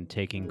in and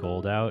taking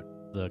gold out,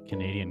 the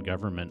Canadian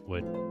government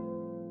would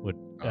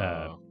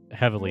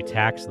heavily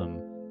tax them.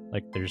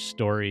 Like, there's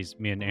stories,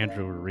 me and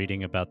Andrew were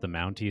reading about the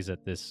Mounties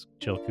at this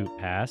Chillkoot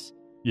Pass.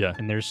 Yeah.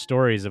 And there's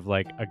stories of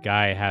like a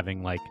guy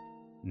having like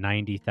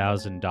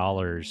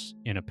 $90,000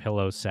 in a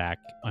pillow sack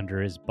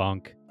under his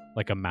bunk,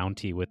 like a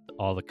Mountie with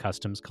all the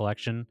customs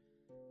collection.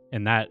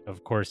 And that,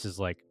 of course, is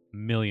like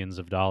millions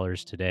of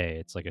dollars today.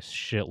 It's like a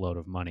shitload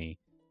of money.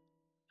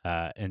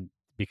 And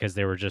because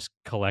they were just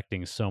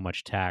collecting so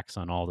much tax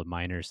on all the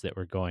miners that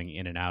were going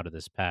in and out of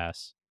this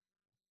pass.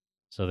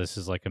 So this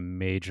is like a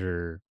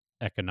major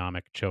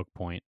economic choke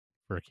point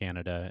for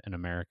Canada and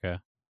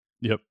America.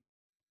 Yep.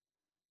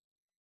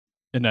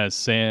 And as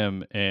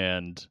Sam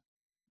and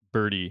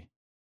Birdie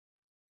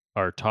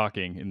are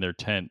talking in their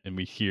tent, and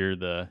we hear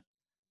the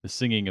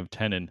singing of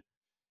Tenon,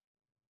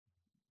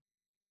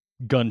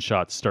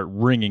 gunshots start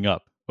ringing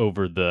up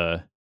over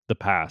the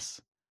pass.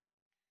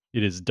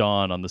 it is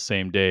dawn on the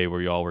same day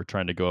where y'all were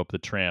trying to go up the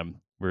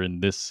tram. We're in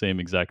this same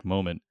exact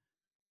moment.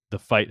 The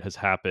fight has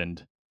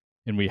happened,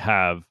 and we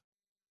have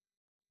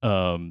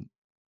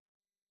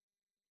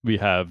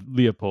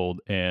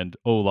Leopold and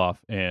Olaf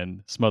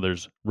and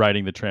Smuthers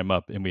riding the tram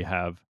up, and we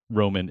have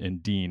Roman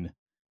and Dean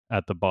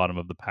at the bottom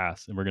of the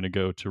pass, and we're going to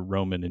go to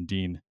Roman and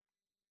Dean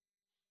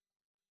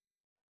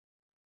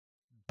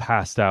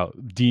passed out.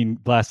 Dean,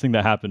 last thing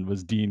that happened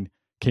was Dean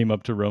came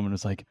up to Roman and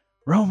was like,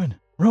 Roman,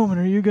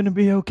 are you going to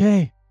be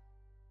okay?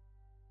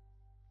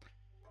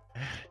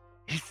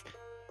 It's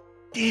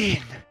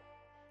Dean.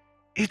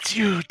 It's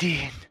you,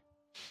 Dean.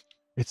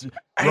 It's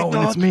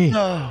Roman, it's me.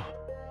 No.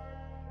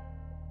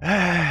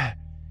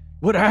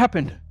 What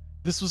happened?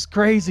 This was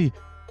crazy.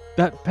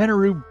 That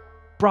Pennarew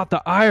brought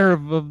the ire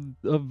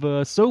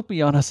of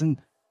Soapy on us, and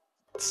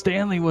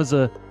Stanley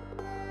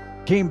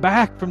came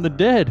back from the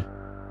dead.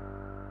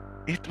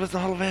 It was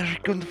all very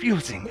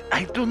confusing.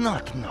 I do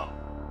not know.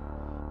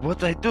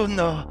 What I do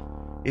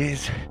know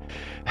is,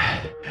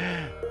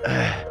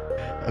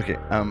 okay.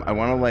 I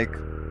want to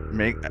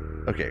make.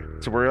 Okay,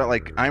 so we're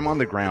I'm on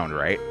the ground,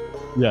 right?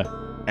 Yeah.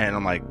 And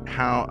I'm like,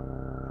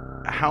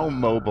 how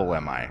mobile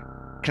am I?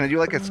 Can I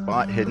do a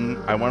spot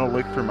hidden? I want to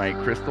look for my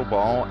crystal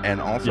ball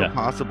and also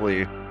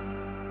possibly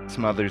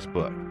Smuthers'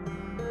 book.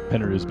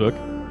 Pennerew's book?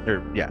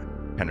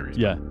 Pennerew's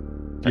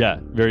book. Yeah,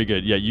 very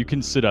good. Yeah, you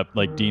can sit up,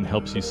 Dean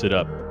helps you sit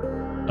up.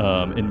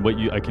 And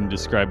I can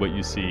describe what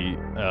you see.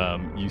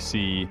 You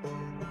see,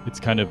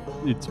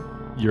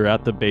 you're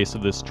at the base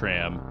of this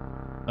tram.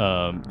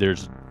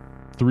 There's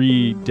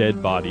 3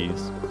 dead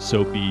bodies,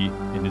 Soapy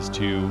and his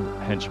 2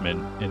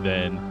 henchmen, and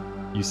then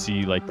you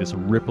see this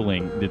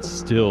rippling.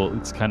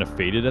 It's kind of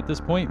faded at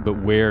this point,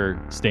 but where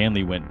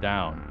Stanley went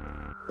down,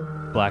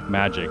 black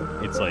magic.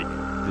 It's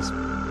this.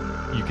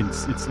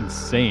 It's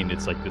insane.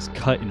 It's this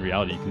cut in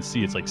reality. You can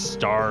see it's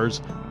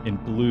stars in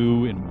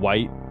blue and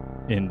white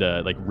and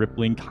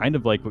rippling, kind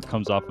of like what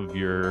comes off of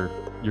your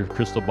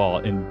crystal ball.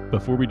 And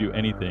before we do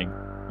anything,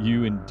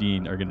 you and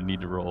Dean are going to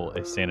need to roll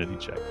a sanity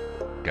check.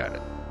 Got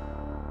it.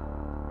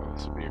 Oh,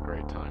 this would be a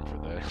great time for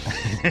that.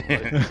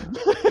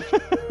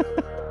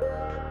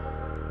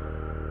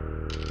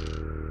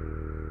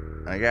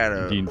 I got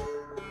a Dean.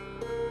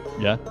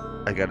 Yeah?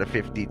 I got a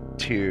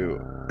 52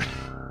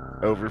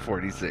 over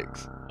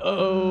 46.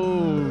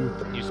 Oh.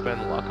 Can you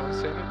spend luck on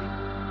sanity?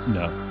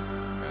 No.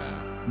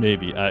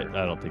 Maybe. I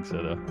don't think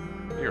so, though.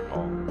 Your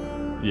call.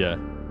 Yeah.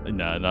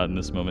 Nah, not in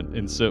this moment.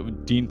 And so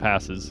Dean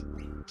passes.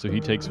 So he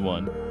takes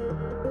 1.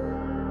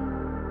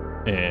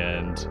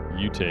 And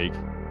you take...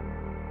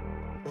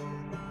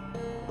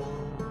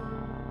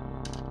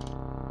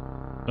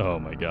 Oh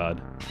my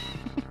god.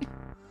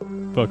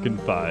 Fucking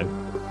 5.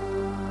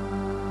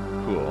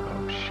 Cool.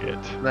 Oh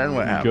shit. Then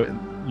what happened?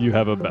 You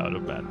have a bout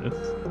of madness.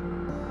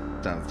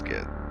 Sounds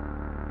good.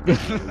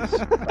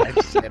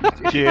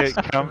 Get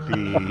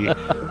comfy.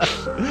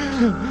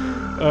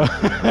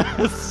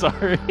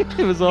 Sorry, it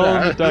was all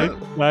in the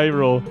die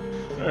roll.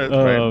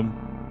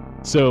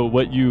 So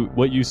what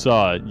you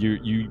saw,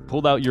 you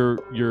pulled out your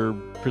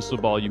crystal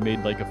ball. You made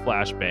a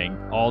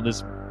flashbang. All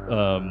this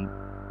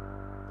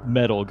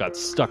metal got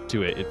stuck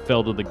to it. It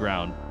fell to the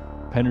ground.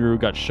 Pennarew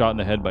got shot in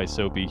the head by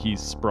Soapy.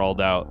 He's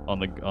sprawled out on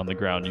the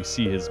ground. You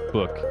see his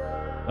book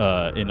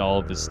and all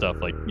of his stuff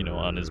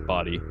on his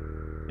body.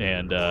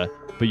 And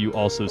but you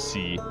also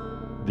see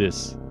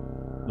this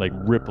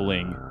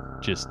rippling,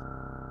 just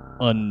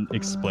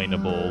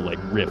unexplainable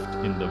rift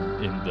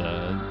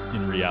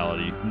in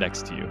reality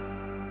next to you.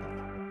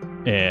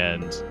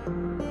 And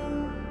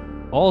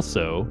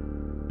also,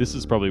 this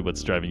is probably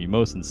what's driving you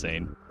most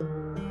insane.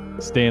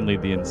 Stanley,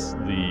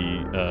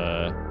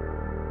 the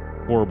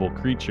horrible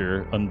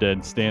creature,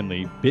 undead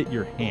Stanley, bit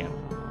your hand,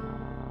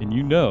 and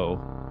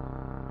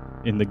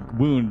and the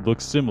wound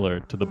looks similar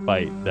to the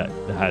bite that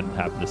hadn't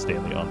happened to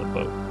Stanley on the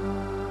boat.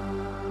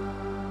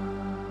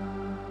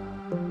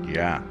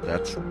 Yeah,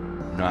 that's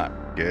not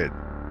good.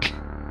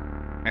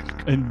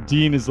 And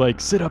Dean is like,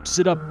 sit up.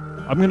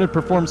 I'm going to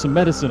perform some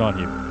medicine on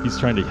you. He's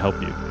trying to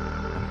help you.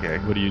 Okay.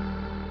 What do you...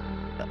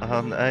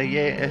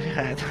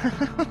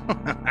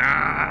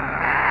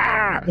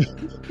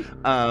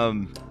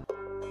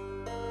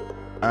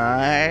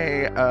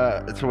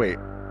 Yeah. So wait.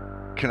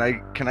 Can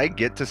I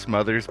get to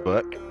Smuthers'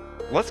 book?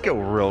 Let's go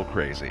real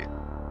crazy.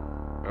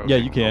 Okay, yeah,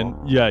 you can.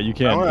 Cool. Yeah, you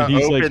can. I want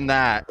to open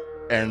that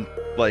and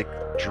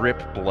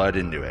drip blood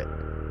into it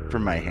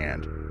from my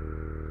hand.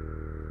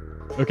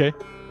 Okay.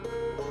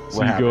 So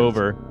what happens? Go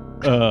over.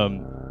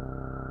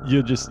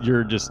 You're just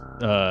roll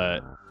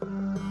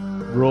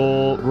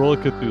a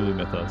Cthulhu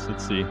Mythos.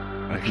 Let's see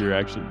if you're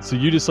actually. So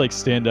you just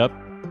stand up,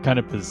 kind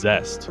of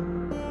possessed.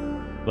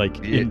 What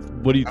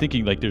are you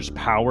thinking? There's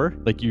power.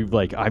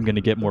 I'm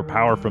gonna get more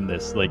power from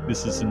this.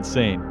 This is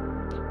insane.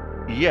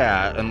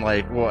 Yeah, and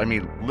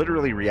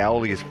literally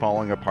reality is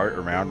falling apart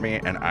around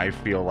me, and I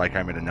feel like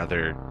I'm in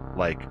another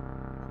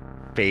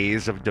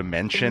phase of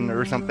dimension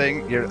or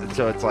something.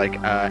 So it's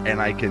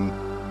and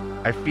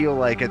I feel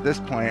like at this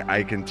point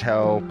I can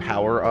tell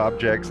power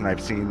objects, and I've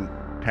seen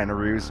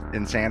Pennerew's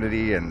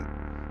insanity, and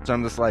So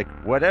I'm just like,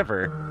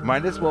 whatever.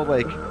 Might as well,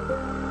 like,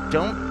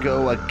 don't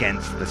go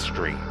against the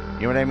stream.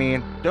 You know what I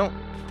mean? Don't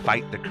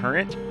fight the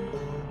current.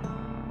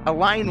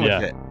 Align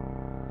with it.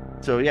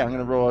 So yeah, I'm going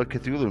to roll a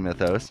Cthulhu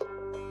Mythos.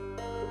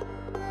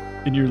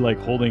 And you're like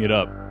holding it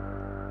up.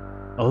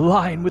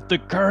 Align with the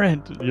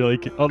current. You're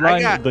like,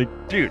 align. I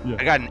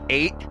got an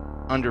 8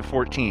 under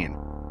 14.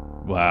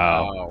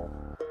 Wow.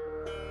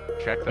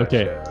 Check that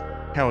shit.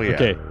 Hell yeah.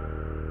 Okay.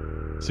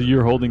 So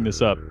you're holding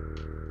this up,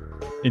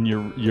 and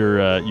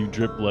you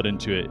drip blood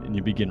into it, and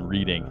you begin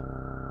reading,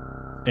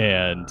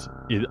 and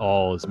it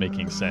all is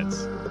making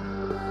sense.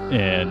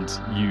 And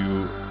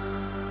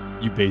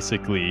you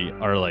basically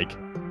are like,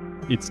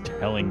 it's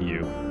telling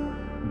you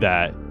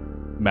that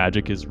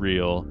magic is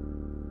real,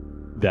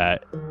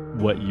 that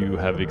what you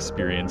have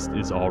experienced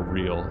is all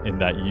real, and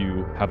that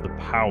you have the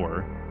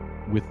power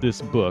with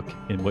this book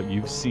and what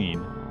you've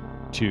seen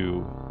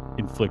to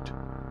inflict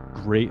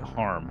great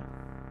harm,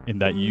 and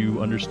that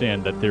you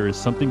understand that there is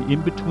something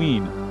in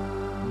between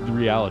the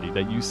reality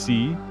that you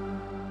see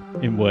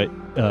in what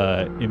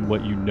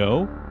you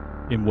know,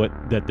 in what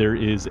that there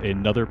is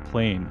another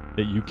plane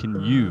that you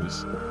can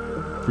use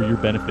for your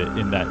benefit,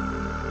 in that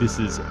this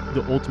is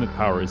the ultimate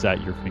power is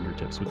at your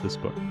fingertips with this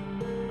book.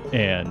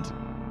 And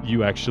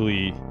you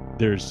actually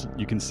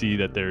you can see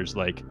that there's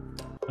like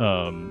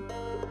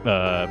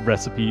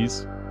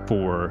recipes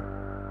for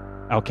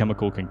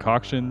alchemical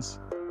concoctions,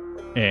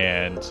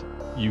 and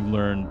you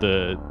learn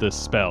the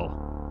spell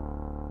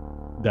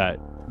that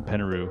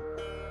Pennarew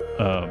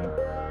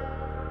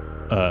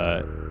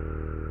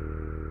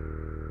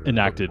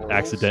enacted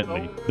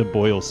accidentally, the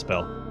boil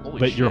spell.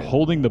 But you're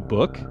holding the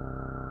book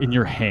in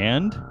your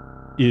hand,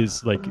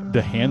 is like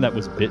the hand that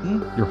was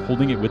bitten, you're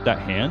holding it with that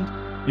hand,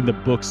 and the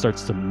book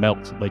starts to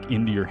melt like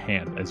into your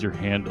hand as your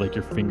hand, like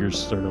your fingers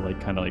sort of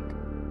like kind of like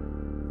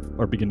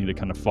are beginning to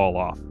kind of fall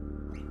off.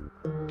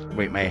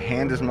 Wait, my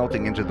hand is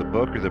melting into the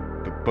book, or the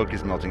book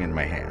is melting into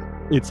my hand?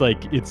 It's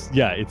like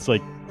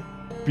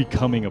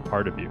becoming a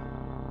part of you.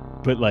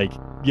 But like,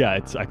 yeah, I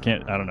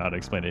don't know how to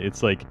explain it.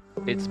 It's like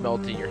it's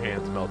melting, your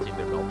hands melting,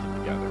 they're melting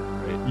together,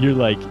 right? You're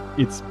like,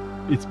 it's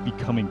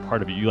becoming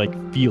part of you. You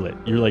like feel it.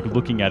 You're like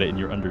looking at it and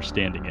you're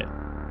understanding it.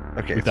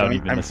 Okay, so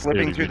I'm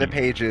flipping through the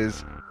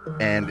pages,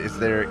 and is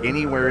there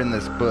anywhere in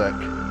this book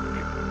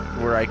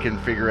where I can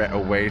figure out a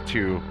way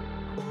to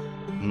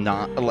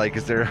not, like,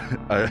 is there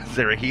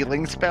a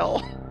healing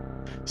spell?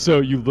 So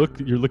you're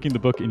looking at the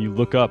book, and you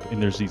look up,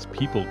 and there's these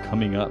people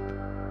coming up,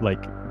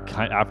 like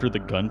after the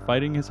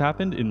gunfighting has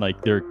happened, and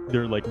like they're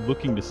like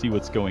looking to see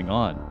what's going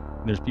on.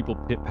 And there's people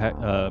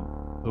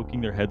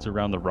poking their heads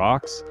around the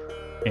rocks,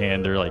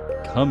 and they're like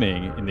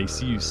coming, and they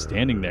see you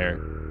standing there,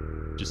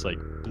 just like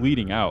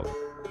bleeding out.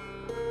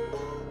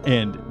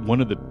 And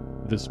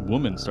this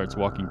woman starts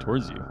walking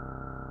towards you,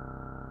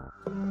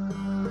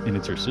 and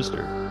it's her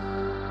sister.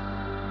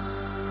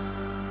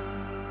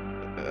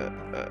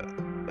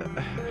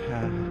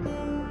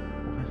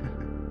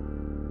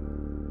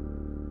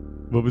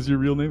 What was your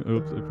real name?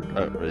 Oops,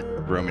 I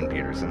forgot. Roman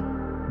Peterson.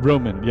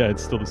 Roman, yeah,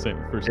 it's still the same.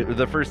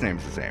 The first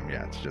name's the same,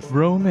 yeah. It's just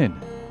Roman.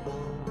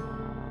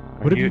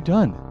 What have you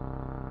done?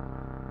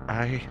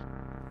 I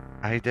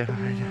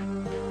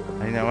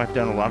know I've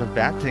done a lot of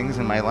bad things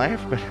in my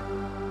life, but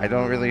I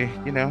don't really,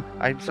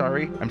 I'm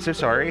sorry. I'm so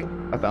sorry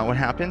about what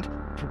happened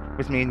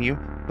with me and you.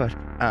 But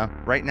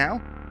right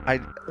now, I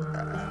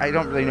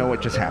don't really know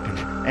what just happened.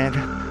 And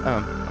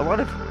a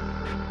lot of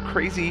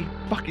crazy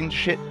fucking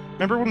shit.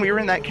 Remember when we were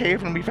in that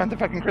cave and we found the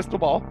fucking crystal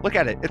ball? Look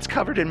at it. It's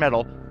covered in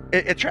metal.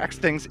 It tracks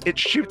things. It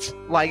shoots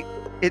light.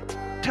 It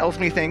tells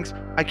me things.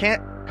 I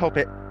can't help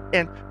it.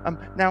 And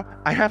now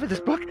I have this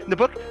book. The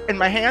book in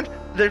my hand.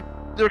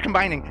 They're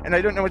combining, and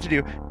I don't know what to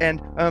do.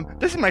 And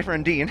this is my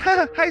friend Dean.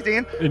 Hi,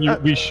 Dean.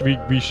 And we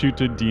shoot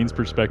to Dean's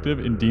perspective,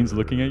 and Dean's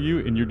looking at you,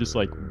 and you're just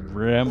like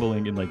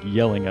rambling and like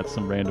yelling at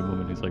some random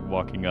woman who's like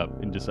walking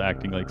up and just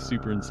acting like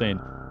super insane.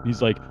 And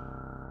he's like,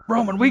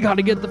 Roman, we got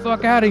to get the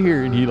fuck out of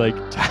here. And he like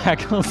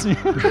tackles you.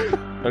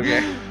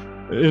 Okay.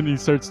 And he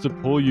starts to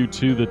pull you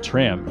to the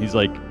tram. He's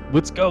like,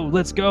 let's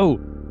go.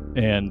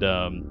 And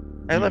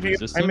I love you.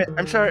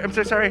 I'm sorry. I'm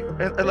so sorry.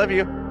 I love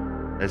you.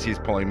 As he's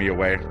pulling me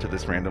away to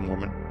this random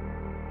woman.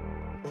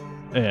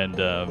 And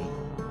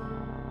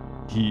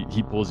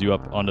he pulls you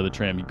up onto the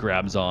tram. He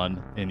grabs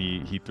on, and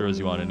he throws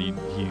you on, and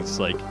he's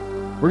like,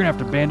 we're gonna have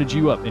to bandage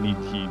you up. And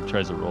he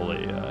tries to roll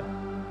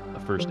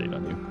a first aid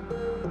on you.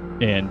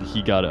 And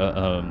he got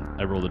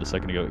I rolled it a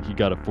second ago. He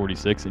got a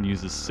 46 and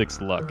uses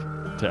 6 luck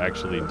to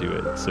actually do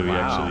it. So he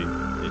actually,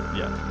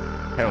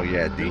 yeah. Hell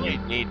yeah, Dean. You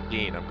need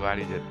Dean. I'm glad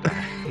he did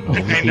that.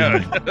 I know.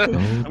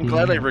 I'm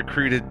glad I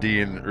recruited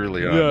Dean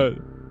early on. Yeah.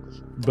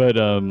 But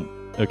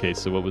okay.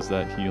 So what was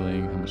that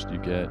healing? How much do you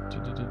get?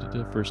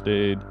 First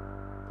aid,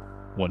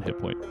 1 hit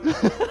point.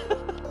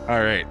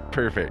 All right,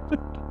 perfect.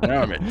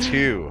 Now I'm at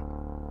 2.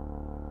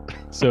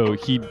 So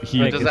he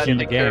does that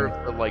take care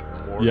of the like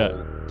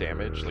mortal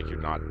damage? Like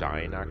you're not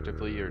dying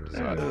actively, or does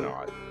that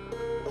not?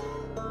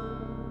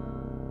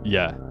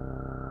 Yeah.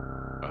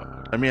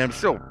 I mean, I'm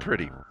still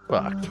pretty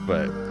fucked.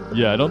 But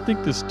yeah, I don't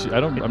think this.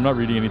 I'm not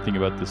reading anything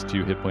about this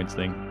 2 hit points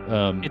thing.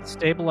 It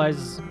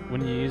stabilizes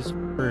when you use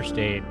first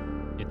aid.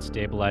 It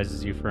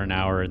stabilizes you for an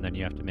hour, and then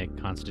you have to make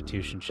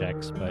Constitution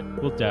checks. But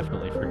we'll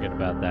definitely forget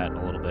about that in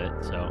a little bit.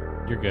 So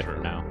you're good for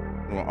now.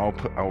 Well,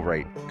 I'll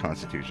write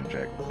Constitution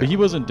check. But he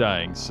wasn't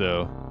dying,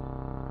 so.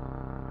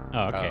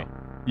 Oh, okay.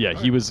 Yeah,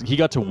 he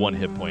got to 1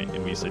 hit point,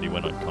 and we said he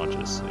went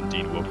unconscious, and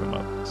Dean woke him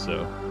up.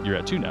 So you're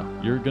at 2 now.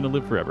 You're gonna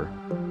live forever.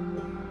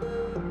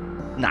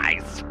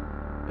 Nice.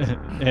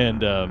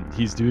 And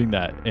he's doing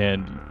that,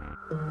 and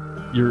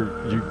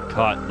you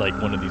caught like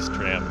one of these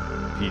tram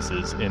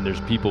pieces, and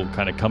there's people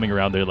kind of coming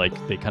around. They're like,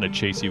 they kind of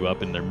chase you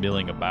up, and they're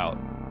milling about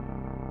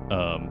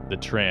the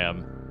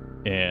tram,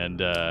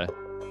 and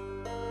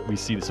we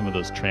see some of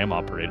those tram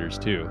operators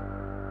too.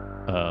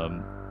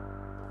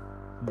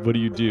 What do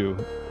you do?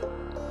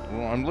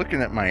 Well, I'm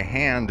looking at my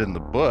hand in the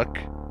book.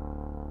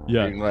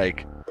 Yeah. Being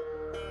like,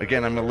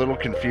 again, I'm a little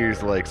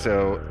confused. Like,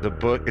 so the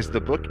book is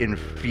the book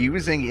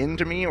infusing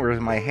into me, or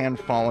is my hand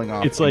falling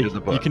off it's like into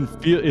the book? You can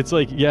feel. It's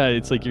like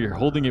you're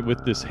holding it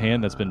with this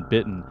hand that's been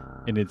bitten,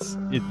 and it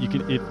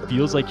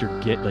feels like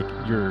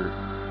you're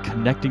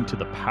connecting to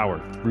the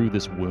power through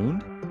this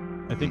wound.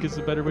 I think is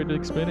the better way to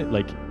explain it.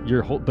 Like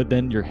but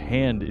then your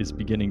hand is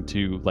beginning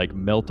to like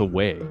melt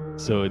away,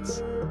 so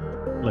it's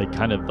like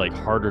kind of like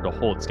harder to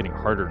hold. It's getting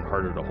harder and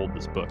harder to hold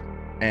this book.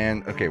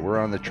 And okay, we're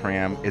on the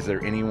tram. Is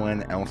there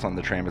anyone else on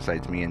the tram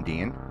besides me and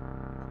Dean?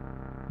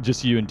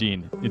 Just you and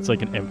Dean. It's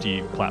like an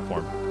empty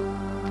platform.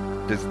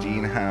 Does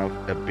Dean have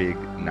a big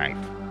knife?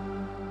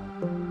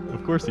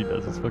 Of course he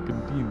does. It's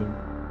fucking Dean,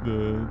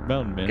 the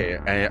mountain man.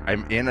 Okay,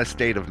 I'm in a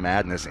state of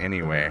madness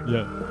anyway.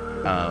 Yeah.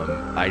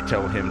 I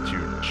tell him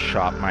to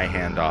chop my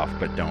hand off,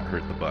 but don't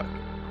hurt the book.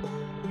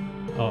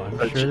 Oh,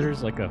 I'm sure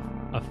there's like a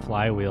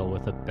flywheel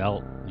with a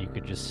belt. You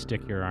could just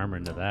stick your arm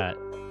into that.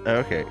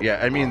 Okay,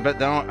 yeah, I mean, but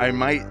now I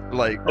might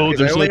like. Oh,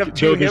 I only have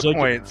 2 hit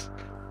points,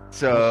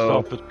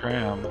 so Stop the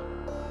tram.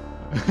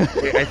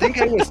 I think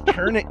I was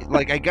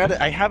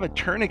I have a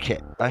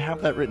tourniquet. I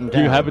have that written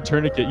down. You have a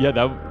tournament. Yeah,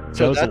 that was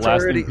the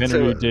last thing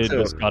Pennarew did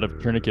was got a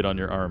tourniquet on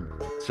your arm.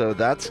 So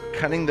that's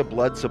cutting the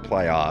blood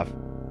supply off.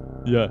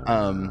 Yeah.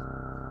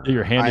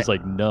 Your hand is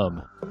like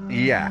numb.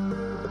 Yeah.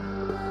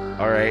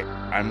 All right.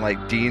 I'm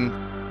like, Dean,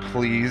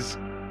 please.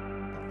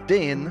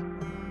 Dean,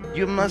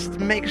 you must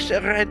make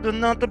sure I do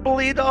not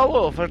bleed all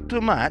over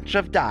too much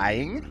of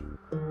dying.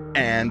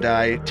 And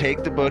I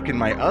take the book in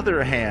my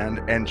other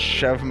hand and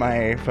shove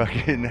my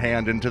fucking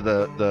hand into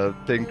the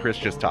thing Chris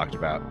just talked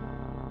about.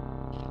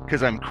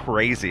 Because I'm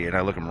crazy, and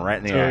I look him right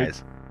in the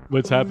eyes.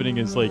 What's happening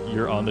is like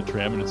you're on the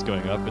tram and it's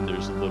going up, and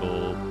there's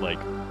little like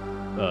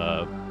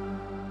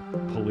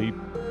pulley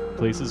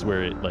places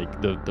where it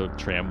like the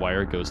tram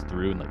wire goes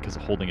through, and like because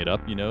holding it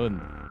up,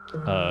 and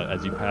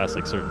as you pass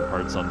like certain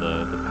parts on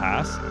the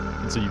pass,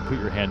 and so you put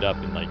your hand up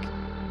and like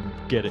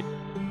get it.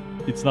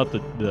 It's not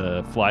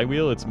the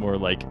flywheel, it's more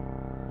like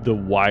the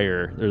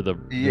wire or the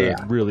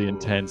really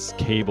intense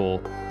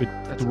cable,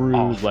 but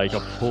through like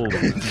a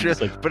pulley.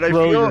 But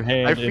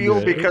I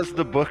feel because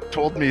the book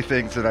told me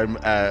things that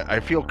I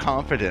feel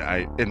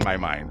confident in my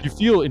mind. You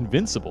feel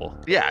invincible.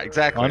 Yeah,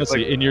 exactly.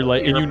 Honestly, like, and you're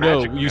like,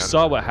 and you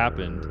saw what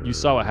happened. You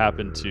saw what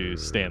happened to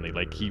Stanley.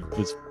 Like he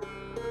was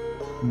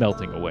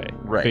melting away,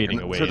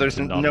 fading away. So there's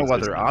no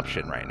other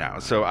option right now.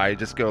 So I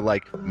just go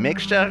like, make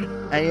sure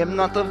I am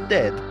not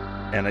dead,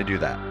 and I do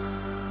that.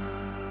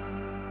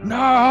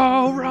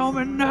 No,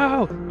 Roman,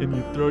 no! And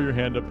you throw your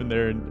hand up in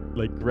there and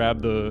like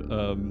grab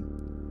the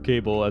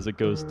cable as it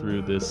goes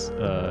through this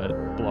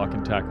block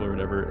and tackle or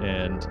whatever.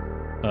 And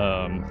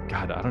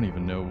God, I don't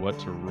even know what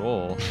to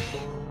roll.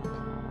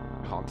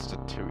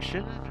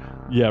 Constitution?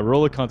 Yeah,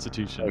 roll a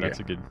Constitution. Okay.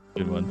 That's a good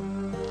one.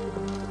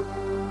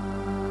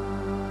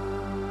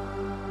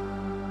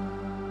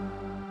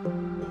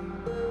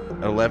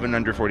 $11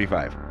 under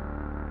 45.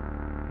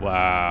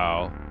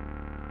 Wow.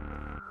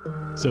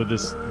 So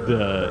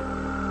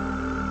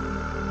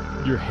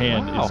your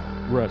hand is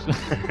crushed.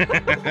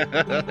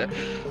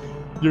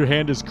 Your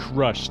hand is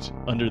crushed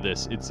under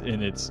this.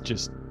 It's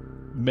just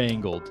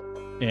mangled,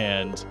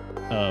 and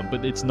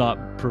but it's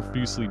not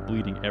profusely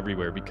bleeding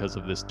everywhere because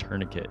of this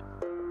tourniquet.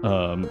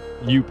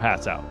 You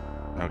pass out.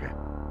 Okay.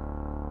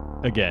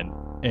 Again,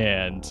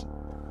 and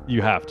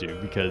you have to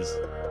because.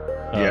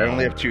 I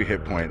only have 2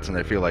 hit points, and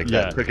I feel like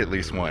that took at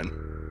least 1.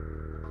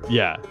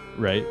 Yeah.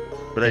 Right.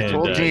 But I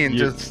told Dean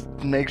just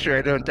make sure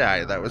I don't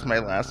die. That was my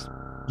last.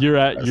 You're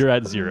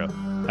at 0.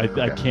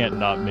 I can't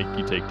not make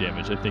you take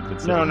damage. I think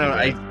that's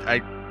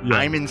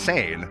I'm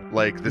insane.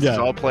 Like this is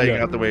all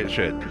playing out the way it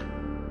should.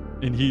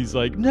 And he's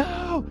like,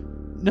 no,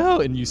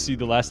 and you see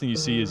the last thing you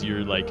see is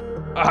you're like,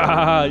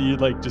 you're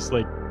like just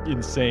like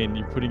insane.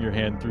 You're putting your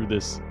hand through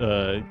these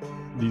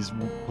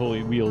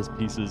pulley wheels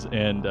pieces,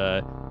 and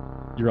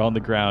you're on the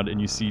ground, and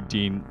you see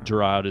Dean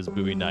draw out his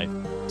Bowie knife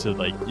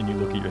and you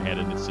look at your hand,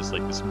 and it's just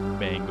like this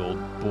mangled,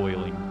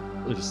 boiling.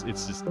 It's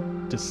just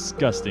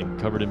disgusting,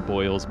 covered in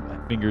boils,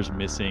 fingers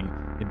missing,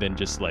 and then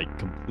just like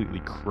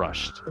completely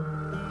crushed.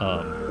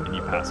 And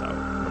you pass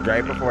out.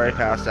 Right before I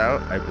pass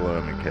out, I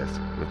blow him a kiss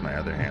with my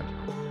other hand.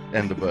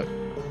 and the book.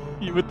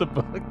 You with the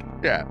book?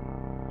 Yeah.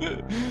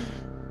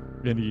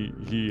 And he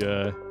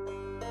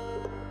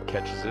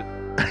Catches it.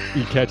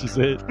 he catches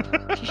it,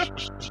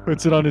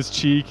 puts it on his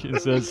cheek, and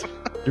says,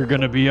 "You're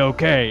gonna be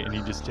okay." And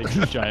he just takes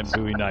a giant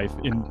Bowie knife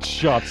and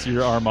chops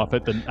your arm off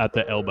at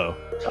the elbow,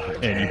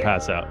 and you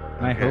pass out.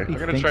 I hope he I'm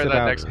gonna thinks try that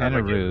about next time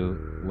I get-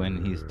 Pennarew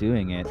when he's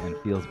doing it and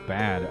feels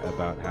bad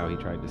about how he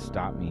tried to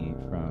stop me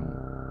from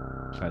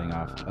cutting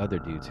off other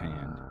dude's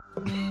hand.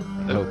 I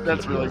hope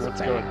That's he really feels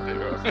what's bad. going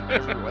through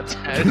everyone's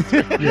head.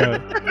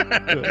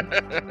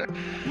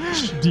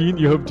 Dean,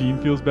 you hope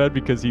Dean feels bad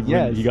because when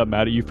Yes. he got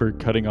mad at you for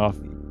cutting off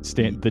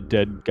the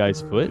dead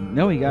guy's foot.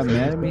 No, he got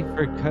mad at me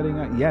for cutting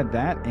off. Yeah,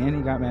 that, and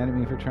he got mad at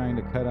me for trying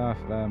to cut off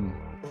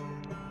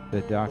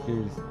the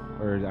doctor's,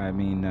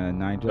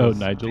 Nigel's.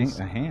 Nigel's?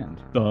 A hand.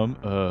 Thumb.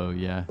 Oh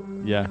yeah.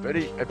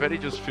 I bet he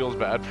just feels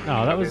bad for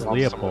No, that was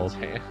cutting off Leopold.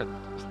 someone's hand.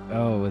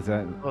 Oh, was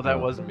that? Oh, that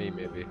wasn't me,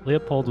 maybe.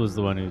 Leopold was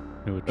the one who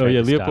Oh tried yeah,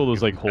 to stop Leopold you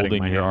was like from cutting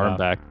holding my your hand arm off.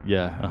 back.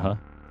 Yeah. Uh-huh.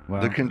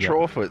 Well, The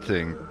control foot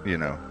thing,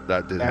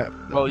 that did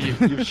happen. Well,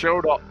 you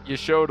showed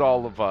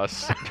all of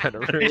us.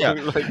 Pennarew. Yeah.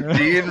 Like,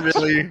 Dean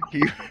really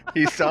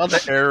he saw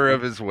the error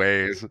of his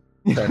ways.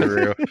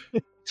 Pennarew.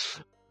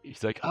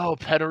 he's like, oh,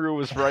 Pennarew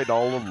was right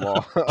all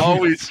along.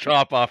 Always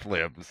chop off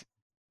limbs.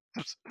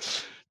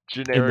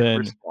 Generic then-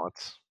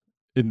 response.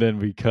 And then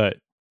we cut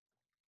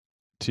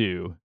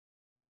to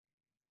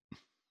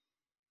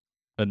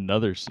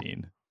another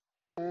scene.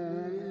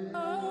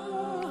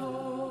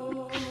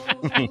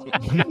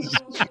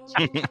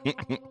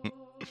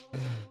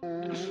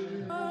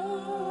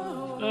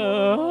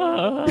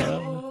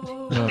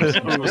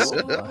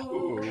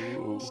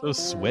 So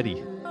sweaty.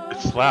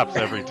 It slaps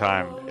every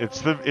time.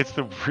 It's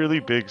the really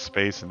big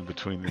space in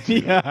between the two.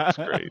 Yeah. It's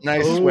great.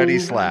 Nice sweaty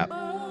slap.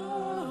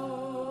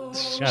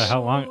 God,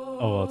 how long?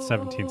 Oh, well, it's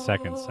 17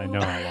 seconds. I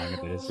know how long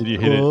it is. Did you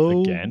hit it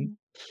again?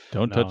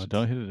 Don't No, touch.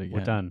 Don't hit it again.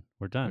 We're done.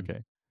 We're done.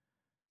 Okay.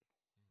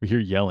 We hear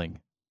yelling.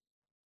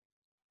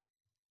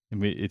 And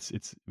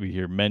we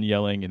hear men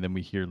yelling, and then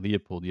we hear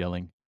Leopold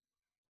yelling,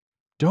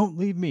 "Don't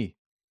leave me!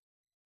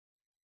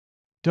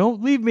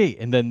 Don't leave me!"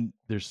 And then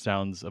there's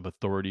sounds of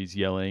authorities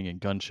yelling and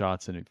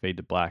gunshots, and it fade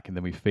to black, and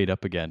then we fade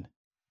up again.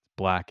 It's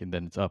black, and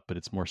then it's up, but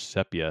it's more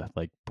sepia,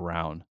 like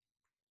brown.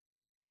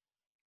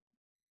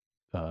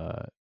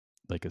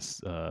 Like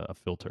a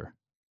filter.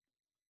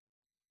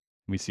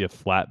 We see a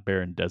flat,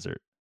 barren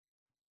desert.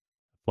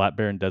 Flat,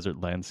 barren desert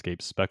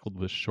landscape speckled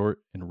with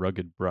short and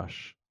rugged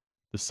brush.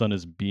 The sun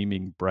is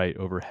beaming bright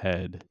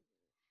overhead,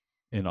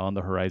 and on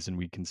the horizon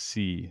we can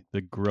see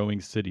the growing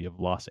city of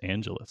Los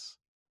Angeles.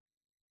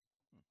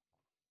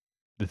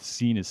 The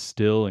scene is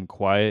still and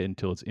quiet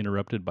until it's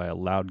interrupted by a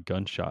loud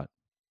gunshot.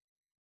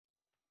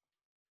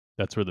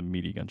 That's where the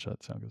meaty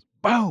gunshot sound goes.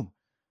 Boom!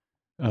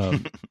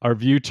 Our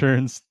view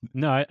turns.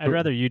 No, I'd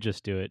rather you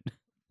just do it.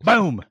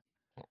 Boom!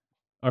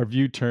 Our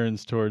view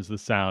turns towards the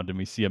sound, and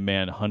we see a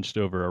man hunched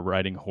over a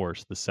riding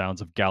horse, the sounds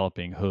of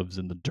galloping hooves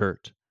in the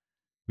dirt.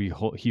 He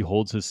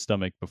holds his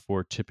stomach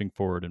before tipping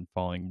forward and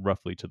falling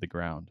roughly to the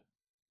ground.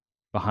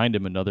 Behind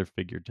him, another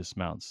figure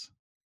dismounts,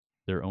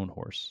 their own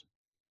horse.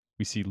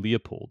 We see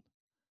Leopold,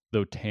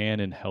 though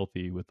tan and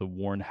healthy, with a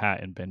worn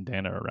hat and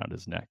bandana around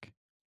his neck.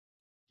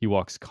 He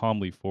walks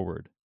calmly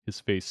forward, his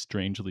face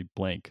strangely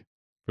blank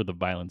for the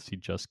violence he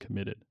just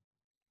committed.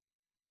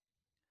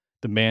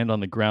 The man on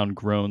the ground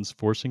groans,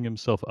 forcing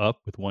himself up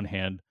with one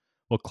hand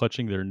while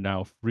clutching their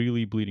now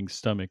freely bleeding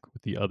stomach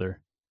with the other.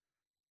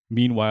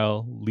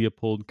 Meanwhile,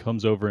 Leopold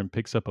comes over and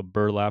picks up a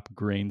burlap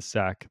grain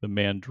sack the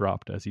man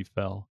dropped as he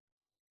fell.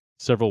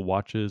 Several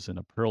watches and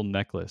a pearl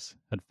necklace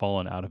had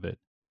fallen out of it,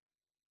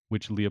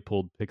 which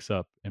Leopold picks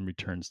up and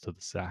returns to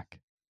the sack.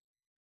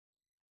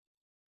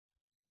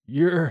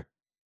 You're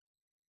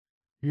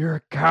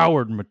a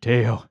coward,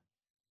 Mateo.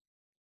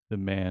 The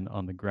man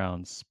on the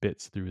ground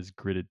spits through his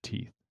gritted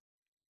teeth.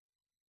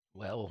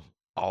 Well,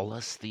 all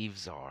us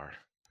thieves are.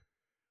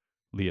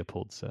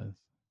 Leopold says.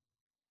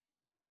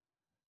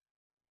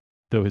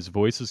 Though his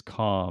voice is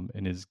calm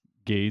and his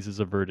gaze is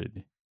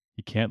averted,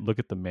 he can't look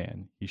at the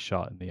man he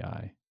shot in the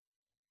eye.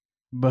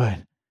 But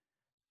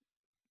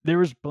there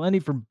was plenty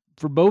for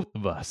both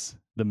of us,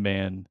 the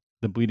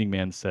bleeding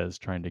man says,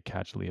 trying to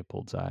catch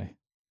Leopold's eye.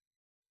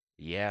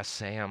 Yeah,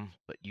 Sam,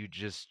 but you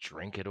just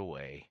drink it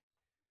away.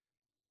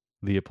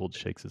 Leopold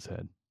shakes his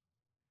head.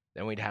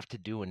 Then we'd have to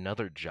do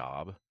another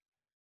job.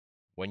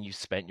 When you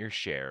spent your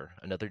share,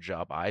 another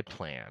job I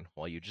plan,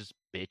 while you just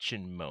bitch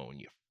and moan,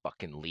 you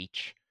fucking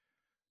leech.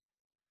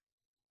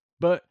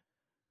 But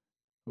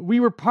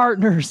we were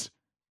partners,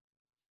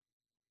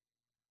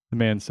 the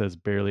man says,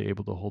 barely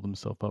able to hold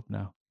himself up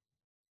now.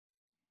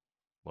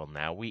 Well,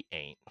 now we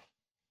ain't.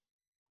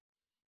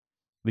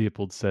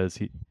 Leopold says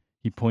he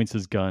points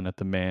his gun at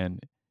the man,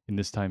 and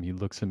this time he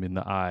looks him in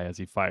the eye as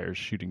he fires,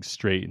 shooting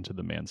straight into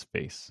the man's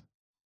face.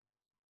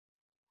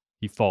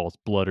 He falls,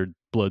 blood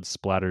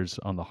splatters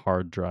on the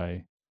hard,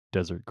 dry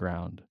desert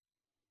ground.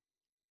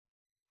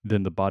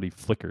 Then the body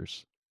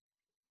flickers,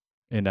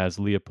 and as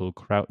Leopold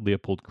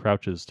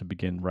crouches to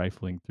begin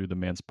rifling through the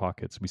man's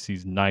pockets, we see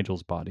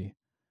Nigel's body,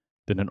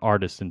 then an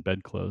artist in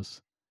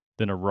bedclothes,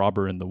 then a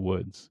robber in the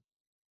woods.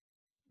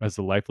 As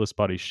the lifeless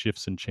body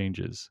shifts and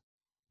changes,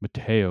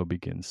 Mateo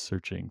begins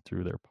searching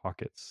through their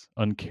pockets,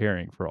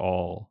 uncaring for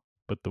all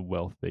but the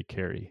wealth they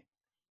carry.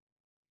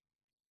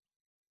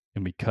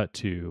 And we cut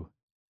to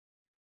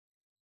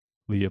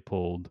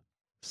Leopold,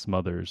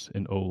 Smuthers,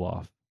 and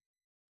Olaf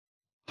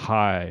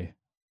high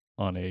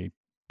on a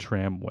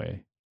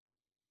tramway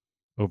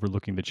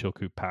overlooking the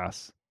Chillkoot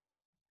Pass,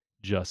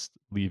 just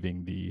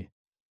leaving the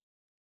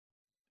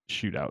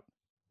shootout.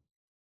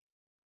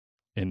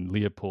 And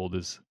Leopold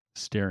is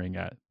staring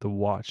at the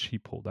watch he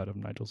pulled out of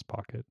Nigel's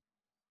pocket.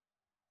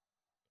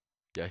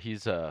 Yeah,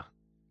 he's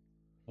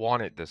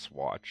wanted this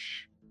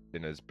watch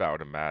in his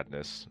bout of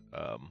madness,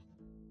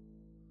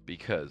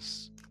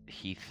 because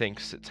he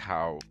thinks it's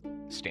how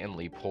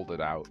Stanley pulled it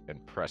out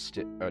and pressed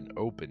it and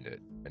opened it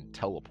and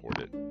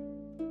teleported.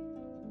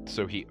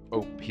 So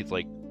he's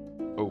like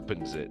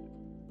opens it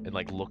and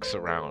like looks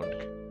around.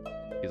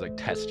 He's like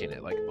testing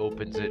it, like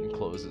opens it and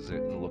closes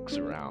it and looks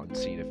around,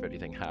 seeing if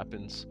anything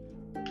happens.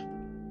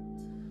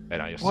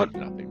 And I assume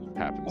nothing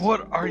happens.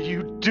 What are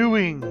you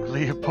doing,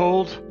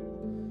 Leopold?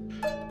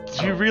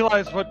 Do you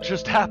realize what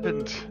just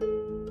happened?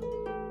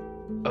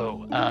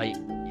 Oh,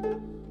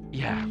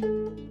 yeah.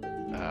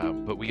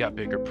 But we got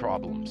bigger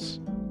problems.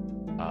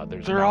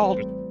 They're all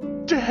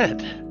dead.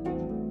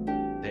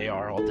 They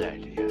are all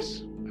dead,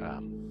 yes.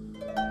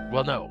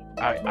 Well, no,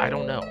 I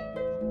don't know.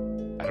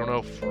 I don't know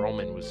if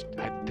Roman was...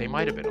 they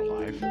might have been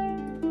alive.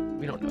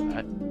 We don't know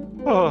that.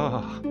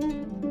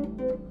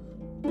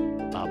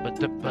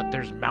 But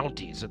there's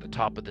Mounties at the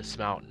top of this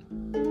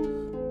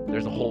mountain.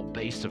 There's a whole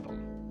base of them.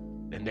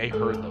 And they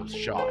heard those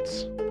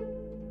shots.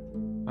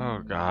 Oh,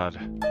 God.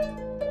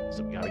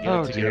 So we gotta get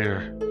it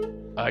together. Dear.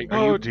 Are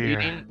you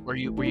bleeding? Were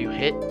you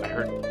hit? I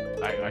heard...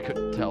 I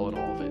couldn't tell in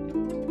all of it.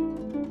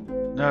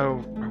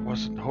 No, I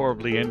wasn't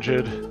horribly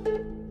injured.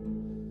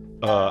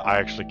 I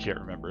actually can't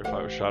remember if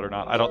I was shot or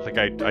not. I don't think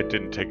I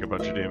didn't take a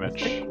bunch of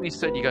damage. I think we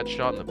said you got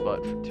shot in the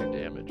butt for 2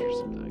 damage or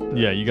something like that.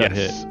 Yeah, you got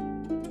hit.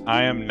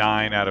 I am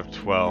 9 out of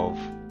 12.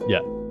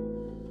 Yeah.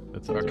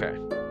 That's okay.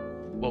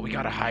 Well, we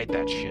gotta hide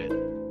that shit.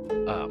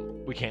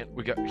 We can't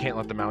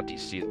let the Mounties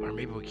see it. Or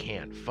maybe we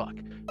can. Fuck.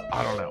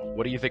 I don't know.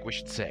 What do you think we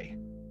should say?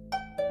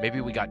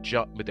 Maybe we got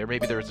jumped, but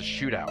maybe there was a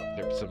shootout.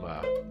 There was some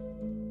a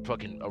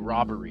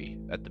robbery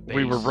at the base.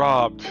 We were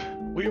robbed.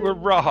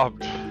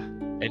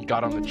 And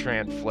got on the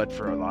tram, fled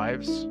for our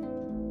lives.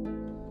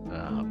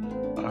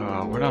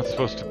 We're not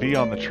supposed to be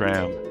on the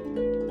tram.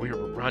 We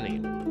were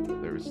running.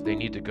 They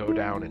need to go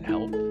down and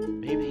help.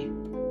 Maybe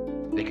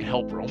they could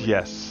help Roman.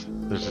 Yes,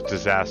 there's a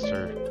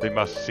disaster. They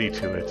must see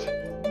to it.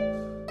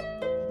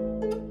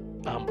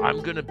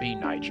 I'm gonna be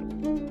Nigel.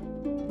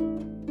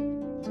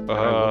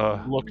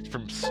 I looked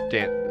from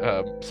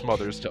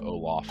Smuthers to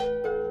Olaf,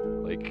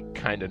 like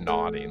kind of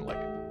nodding, like,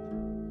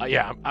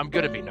 yeah, I'm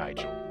gonna be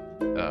Nigel.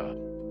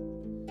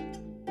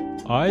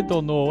 I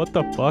don't know what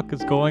the fuck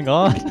is going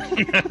on.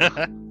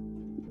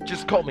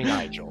 Just call me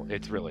Nigel.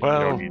 It's really...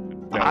 Well,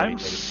 I'm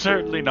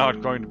certainly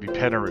not going to be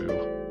Pennarew.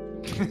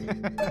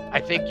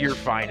 I think you're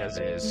fine as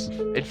is.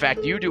 In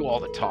fact, you do all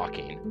the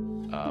talking,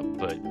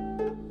 but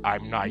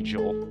I'm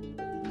Nigel.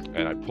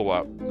 And I pull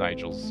out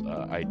Nigel's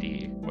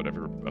ID,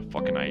 whatever a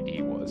fucking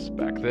ID was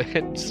back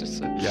then.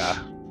 It's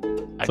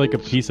like a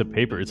piece of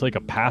paper. It's like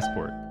a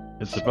passport.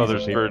 It's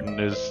Smuthers Burden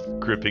is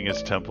gripping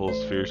his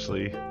temples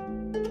fiercely.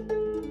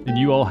 And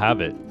you all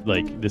have it.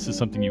 Like, this is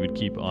something you would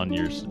keep on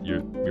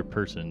your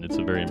person. It's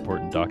a very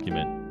important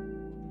document.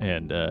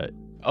 And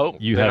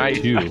you have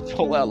two. I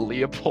pull out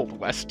Leopold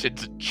Westin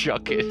to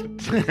chuck it.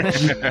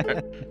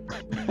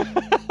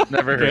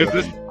 Never heard of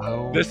this.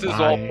 This is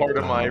all part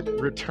of my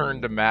return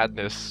to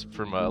madness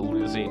from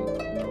losing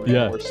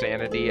 3 more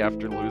sanity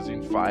after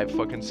losing 5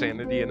 fucking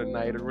sanity in a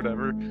night or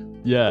whatever.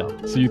 Yeah.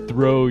 So you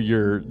throw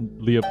your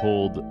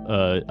Leopold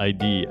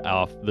ID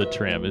off the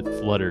tram. It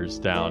flutters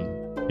down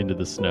into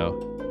the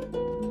snow.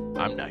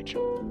 I'm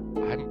Nigel.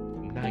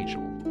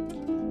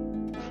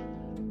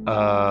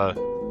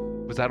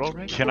 Was that all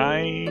right? Can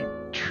I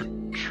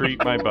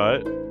treat my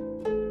butt?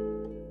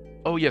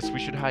 Oh yes, we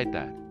should hide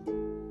that.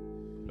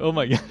 Oh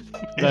my god.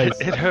 Nice.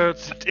 It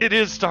hurts. It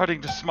is starting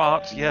to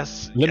smart.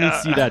 Yes. Let me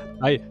see that.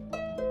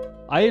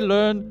 I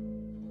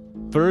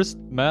learned first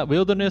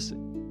wilderness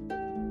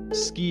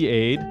ski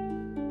aid.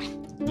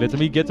 Let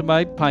me get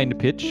my pine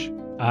pitch.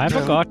 I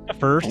forgot the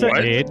first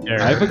aid.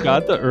 I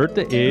forgot the earth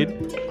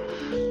aid.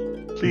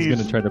 Please, he's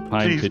gonna try to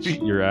pine pitch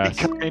your ass.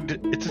 Be kind.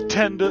 It's a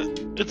tender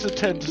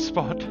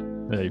spot.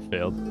 Yeah, he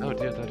failed. Oh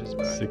dear, that is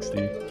bad.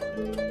 60.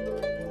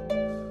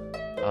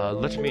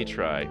 Let me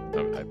try.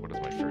 What is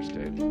my first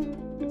aid?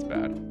 It's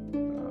bad.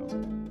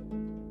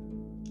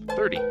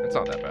 30. That's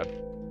not that bad.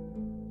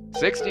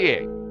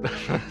 68.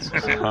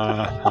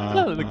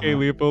 Okay,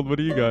 Leopold, what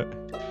do you got?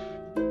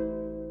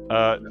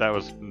 That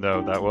was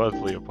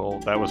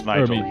Leopold. That was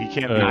Nigel. He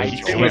can't.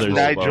 It was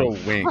Nigel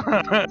Wink.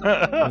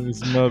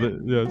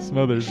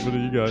 Smuthers. What do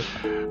you got?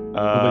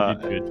 I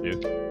think you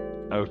could too.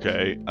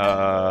 Okay.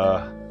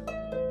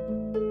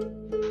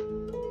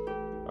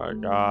 I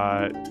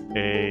got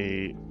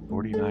a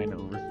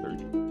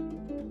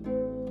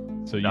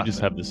 49/30. So you just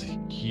have this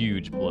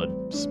huge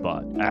blood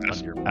spot Ass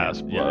on your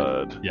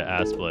blood. Yeah,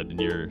 ass blood, and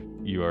you're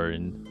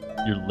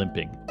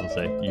limping. We'll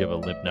say you have a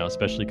limp now,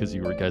 especially because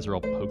guys are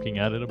all poking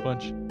at it a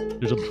bunch.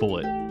 There's a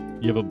bullet.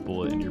 You have a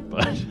bullet in your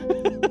butt.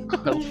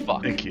 Well,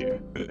 fuck. Thank you.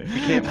 We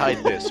can't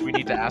hide this. We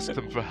need to ask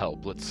them for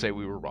help. Let's say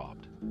we were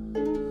robbed.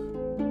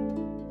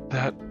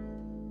 That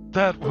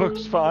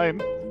works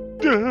fine.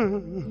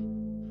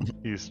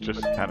 He's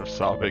just kind of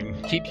sobbing.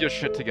 Keep your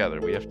shit together.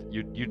 We have to,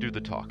 you do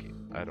the talking.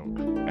 I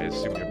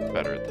assume you're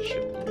better at this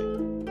shit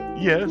than me.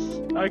 Yes,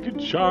 I could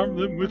charm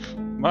them with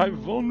my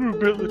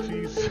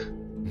vulnerabilities.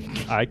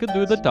 I could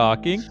do the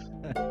talking.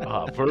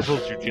 Verbal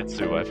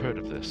jujitsu. I've heard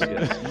of this.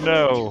 Yes.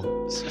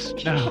 No,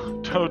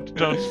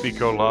 don't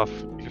speak, Olaf.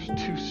 You're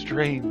too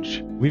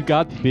strange. We've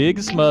got Big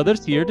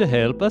Smuthers here to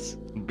help us.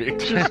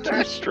 Just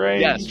too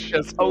strange.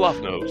 Yes, Olaf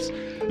knows.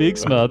 Big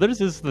Smuthers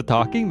is the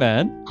talking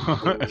man.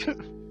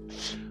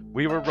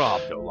 We were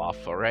robbed,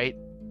 Olaf. All right,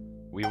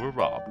 we were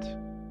robbed.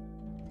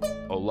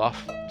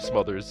 Olaf,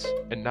 Smuthers,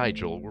 and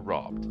Nigel were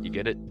robbed. You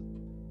get it?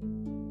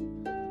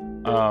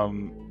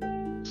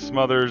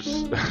 Smuthers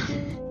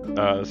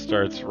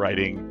starts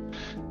writing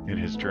in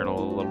his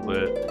journal a little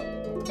bit,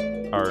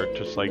 or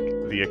just like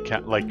the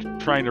account, like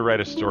trying to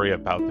write a story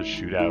about the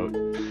shootout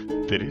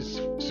that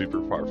is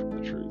super far from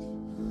the truth.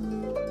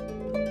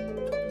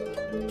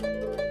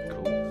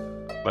 Cool.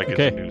 Like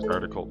Okay. it's a news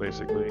article,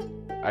 basically.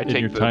 I In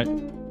take your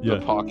the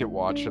pocket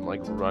watch and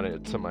like run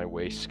it to my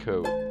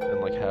waistcoat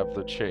and like have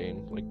the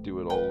chain like do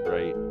it all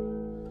right.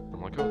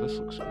 I'm like, oh, this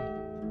looks good.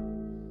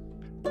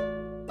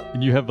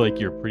 And you have like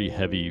your pretty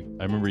heavy.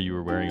 I remember you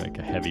were wearing like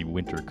a heavy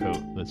winter coat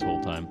this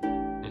whole time.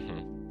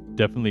 Mm-hmm.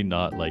 Definitely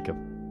not like a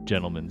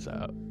gentleman's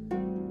out.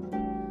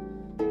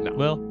 No.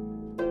 Well,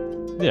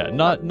 yeah,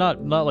 not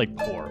like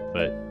poor,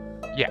 but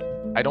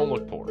I don't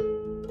look poor.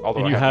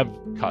 Although and you I have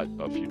cut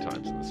a few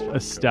times in this. a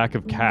stack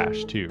of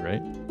cash too,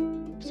 right?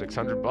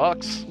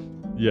 $600.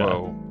 Yeah.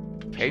 Whoa.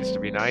 Pays to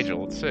be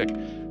Nigel. It's sick.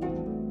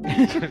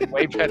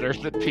 Way better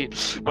than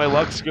Pete. My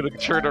luck's gonna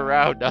turn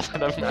around now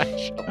that I'm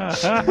Nigel.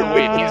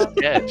 Wait, he's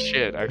dead.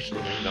 Shit,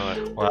 actually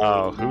not.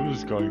 Wow,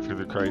 who's going through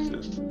the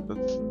crisis?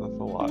 That's a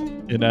lot.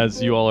 And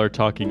as you all are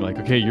talking, like,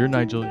 okay, you're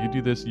Nigel, you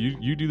do this,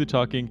 you do the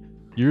talking,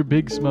 you're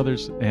Big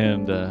Smuthers,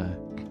 and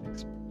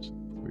it's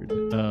weird.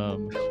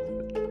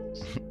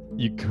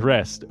 You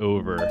crest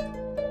over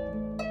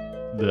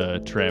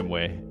the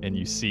tramway, and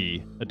you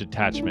see a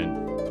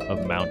detachment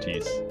of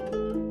Mounties,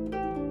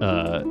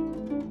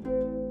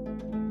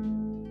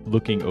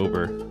 looking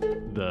over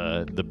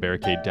the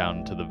barricade down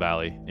into the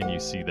valley, and you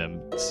see them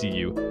see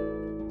you.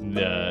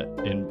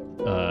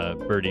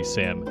 Birdie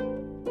Sam,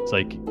 it's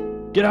like,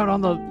 get out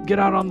on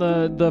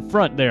the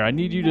front there. I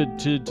need you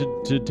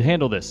to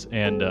handle this.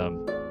 And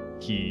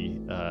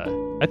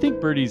I think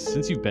Birdie's,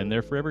 since you've been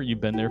there forever,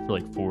 you've been there for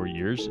like 4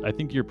 years. I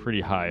think you're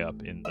pretty high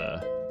up in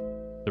the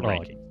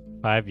ranking.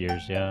 5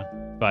 years, yeah.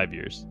 5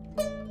 years.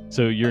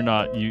 So you're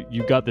not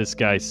you got this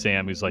guy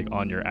Sam who's like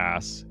on your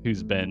ass,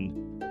 who's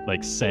been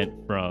like sent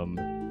from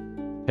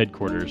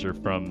headquarters or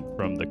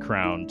from the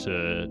crown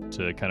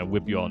to kind of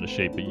whip you all into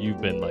shape, but you've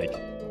been like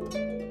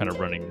kind of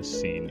running this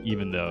scene,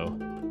 even though,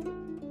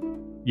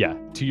 yeah,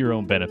 to your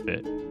own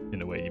benefit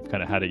in a way. You've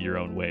kind of had it your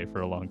own way for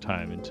a long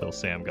time until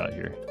Sam got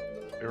here.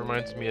 It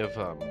reminds me of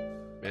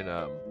in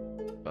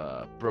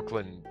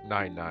Brooklyn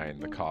Nine-Nine,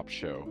 the cop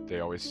show. They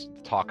always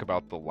talk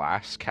about the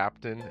last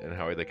captain and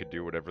how they could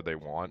do whatever they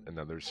want, and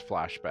then there's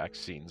flashback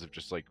scenes of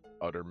just like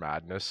utter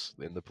madness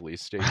in the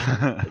police station.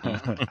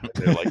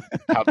 They're like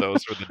how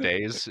those were the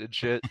days and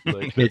shit.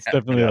 Like, That's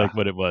definitely like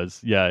what it was.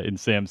 Yeah, and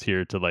Sam's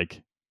here to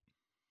like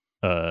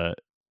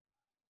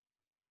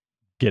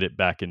get it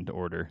back into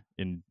order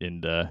and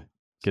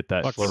get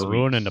that Fucking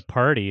ruining the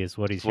party is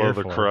what he's Slow here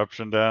the for.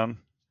 corruption down.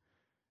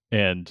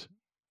 And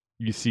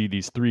you see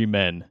these 3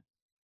 men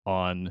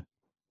on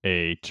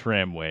a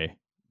tramway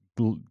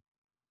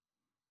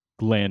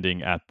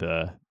landing at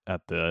the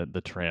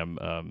tram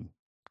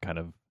kind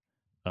of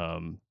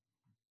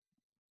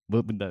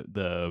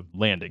the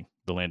landing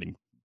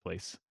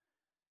place.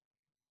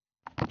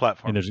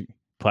 Platform. And there's a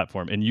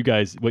platform, and you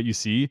guys, what you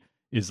see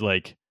is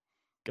like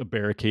a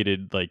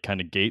barricaded like kind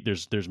of gate.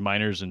 There's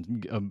miners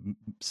and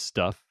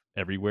stuff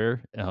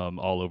everywhere,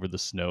 all over the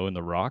snow and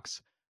the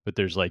rocks. But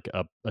there's like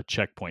a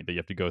checkpoint that you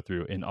have to go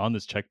through, and on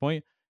this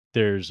checkpoint,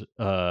 there's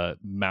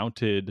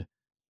mounted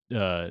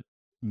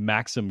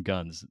Maxim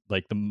guns,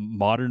 like the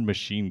modern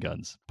machine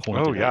guns,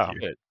 pointed at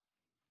you.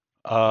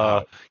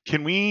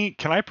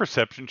 Can I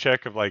perception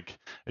check of like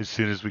as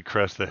soon as we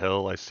crest the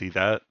hill, I see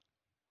that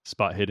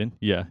Spot hidden?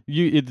 Yeah,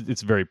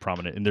 it's very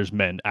prominent, and there's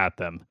men at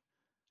them.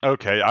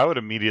 Okay, I would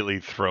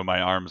immediately throw my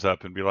arms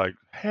up and be like,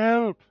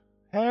 "Help!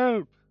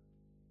 Help!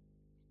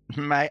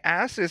 My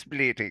ass is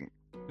bleeding.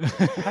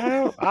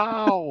 Help!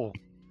 Ow!"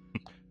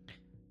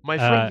 my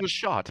friend was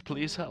shot.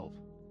 Please help.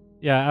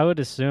 Yeah, I would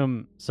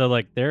assume so.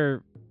 Like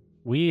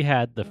we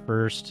had the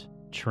first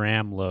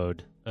tram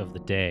load of the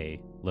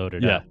day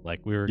loaded up. Like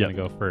we were gonna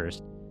go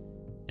first,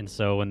 and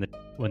so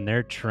when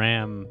their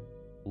tram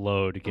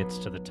load gets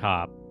to the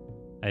top,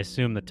 I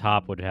assume the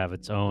top would have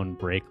its own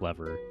brake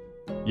lever.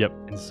 Yep.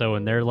 And so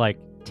when they're like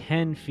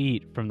 10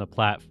 feet from the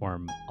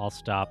platform, I'll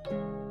stop.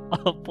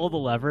 I'll pull the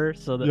lever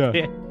so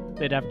that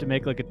they'd have to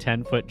make like a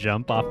 10-foot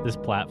jump off this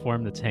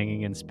platform that's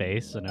hanging in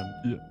space. And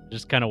I'm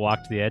just kind of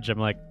walk to the edge. I'm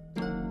like,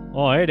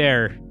 oh, hey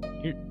there.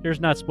 There's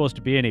not supposed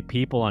to be any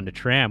people on the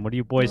tram. What are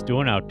you boys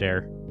doing out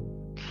there?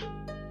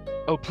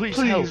 Oh,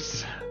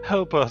 please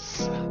help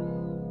us.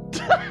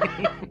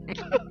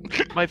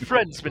 My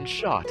friend's been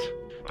shot.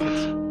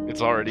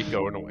 It's already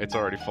going. It's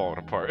already falling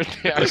apart.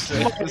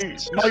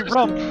 My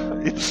rump.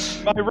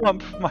 It's my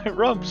rump. My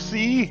rump.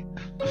 See?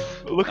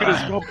 Look at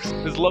his lumps.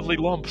 His lovely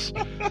lumps.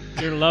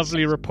 Your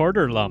lovely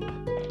reporter lump. I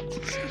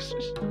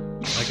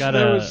got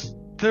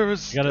There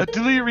was a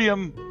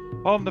delirium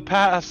on the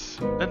pass,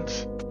 and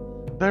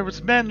there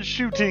was men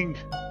shooting.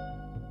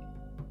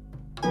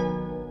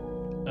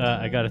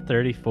 I got a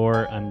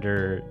 34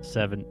 under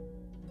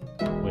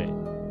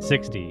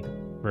 60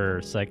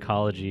 for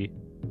psychology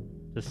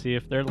to see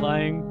if they're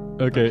lying.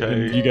 Okay.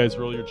 And you guys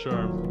roll your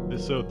charm.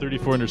 So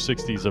 34 under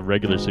 60 is a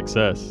regular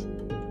success.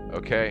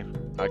 Okay.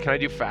 Can I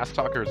do fast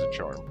talk or is it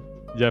charm?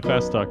 Yeah,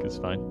 fast talk is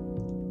fine.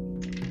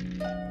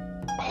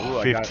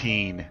 Oh,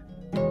 15.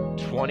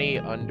 20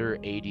 under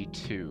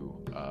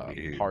 82.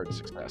 Hard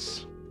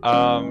success.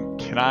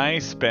 Can I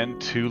spend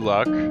 2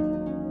 luck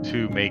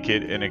to make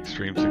it an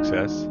extreme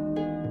success?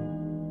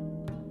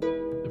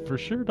 For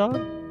sure, dog.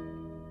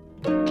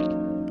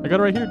 I got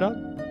it right here, dog.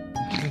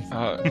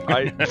 I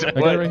got it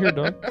right here,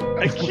 dog.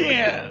 I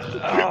can't.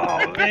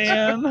 Oh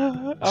man,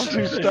 I'm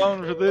too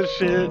stoned for this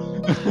shit.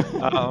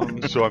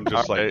 So I'm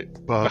just like,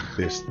 fuck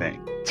this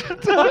thing.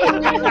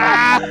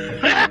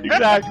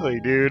 Exactly,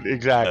 dude.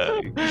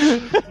 Exactly. I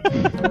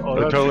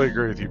totally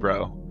agree with you,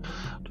 bro.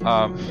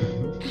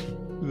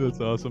 That's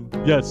awesome.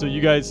 Yeah. So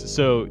you guys,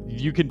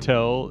 you can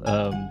tell,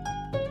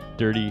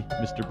 Dirty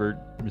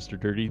Mr.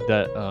 Dirty,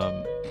 that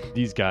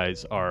these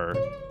guys are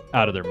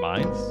out of their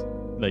minds.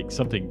 Like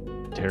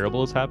something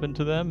terrible has happened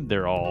to them.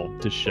 They're all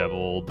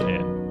disheveled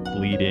and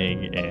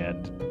bleeding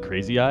and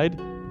crazy-eyed.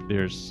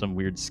 There's some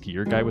weird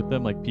skier guy with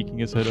them, like peeking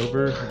his head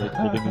over, like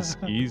holding his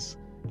skis.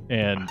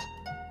 And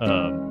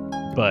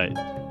but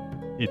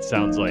it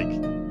sounds like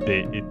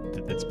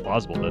it's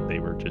plausible that they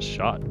were just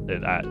shot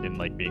and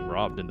like being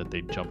robbed, and that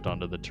they jumped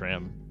onto the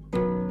tram.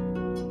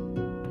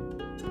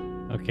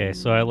 Okay,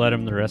 so I let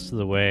him the rest of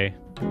the way,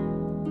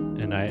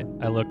 and I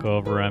look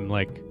over. I'm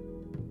like,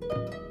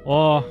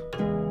 oh,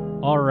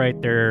 all right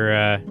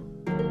there.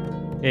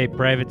 Hey,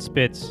 Private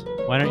Spitz,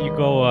 why don't you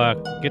go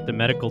get the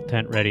medical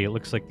tent ready? It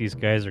looks like these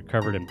guys are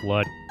covered in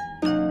blood.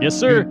 Yes,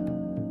 sir.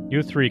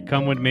 You three,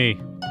 come with me.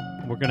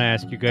 We're gonna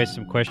ask you guys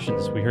some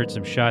questions. We heard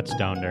some shots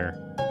down there.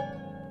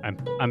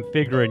 I'm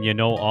figuring you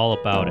know all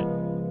about it.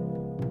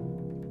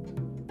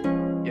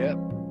 Yep.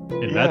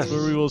 And that's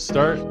where we will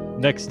start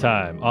next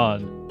time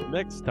on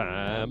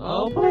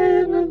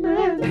Playing with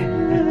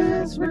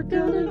Madness. We're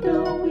gonna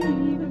go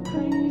even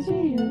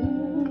crazier.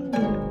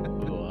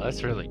 Oh,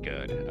 that's really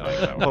good. I like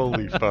that one.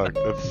 Holy fuck,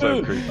 that's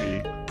so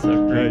creepy.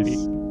 So creepy.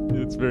 Nice.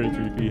 It's very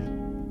creepy.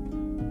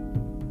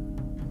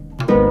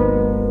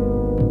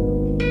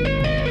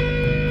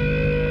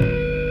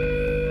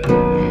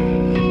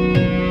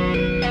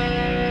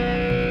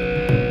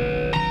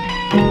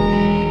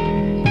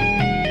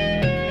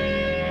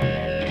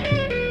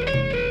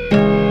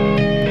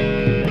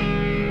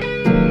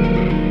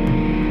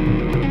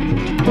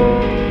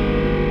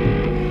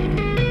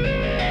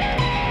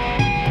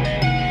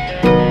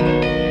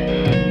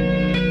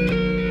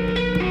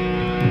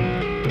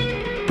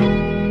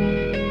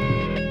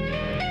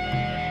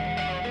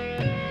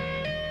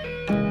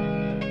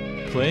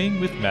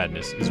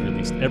 Madness is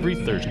released every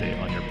Thursday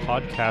on your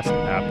podcast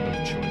app of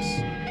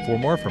choice. For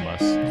more from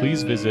us,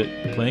 please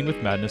visit Playing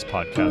with Madness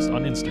Podcast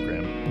on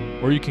Instagram,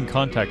 or you can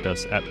contact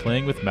us at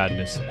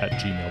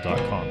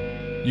playingwithmadness@gmail.com.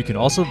 You can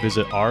also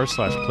visit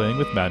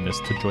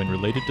r/playingwithmadness to join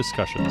related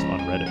discussions on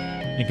Reddit.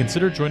 And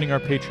consider joining our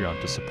Patreon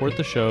to support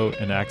the show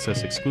and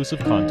access exclusive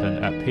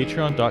content at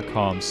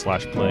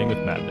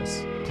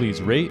patreon.com/playingwithmadness.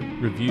 Please rate,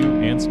 review,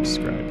 and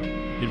subscribe.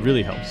 It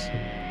really helps.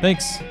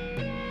 Thanks!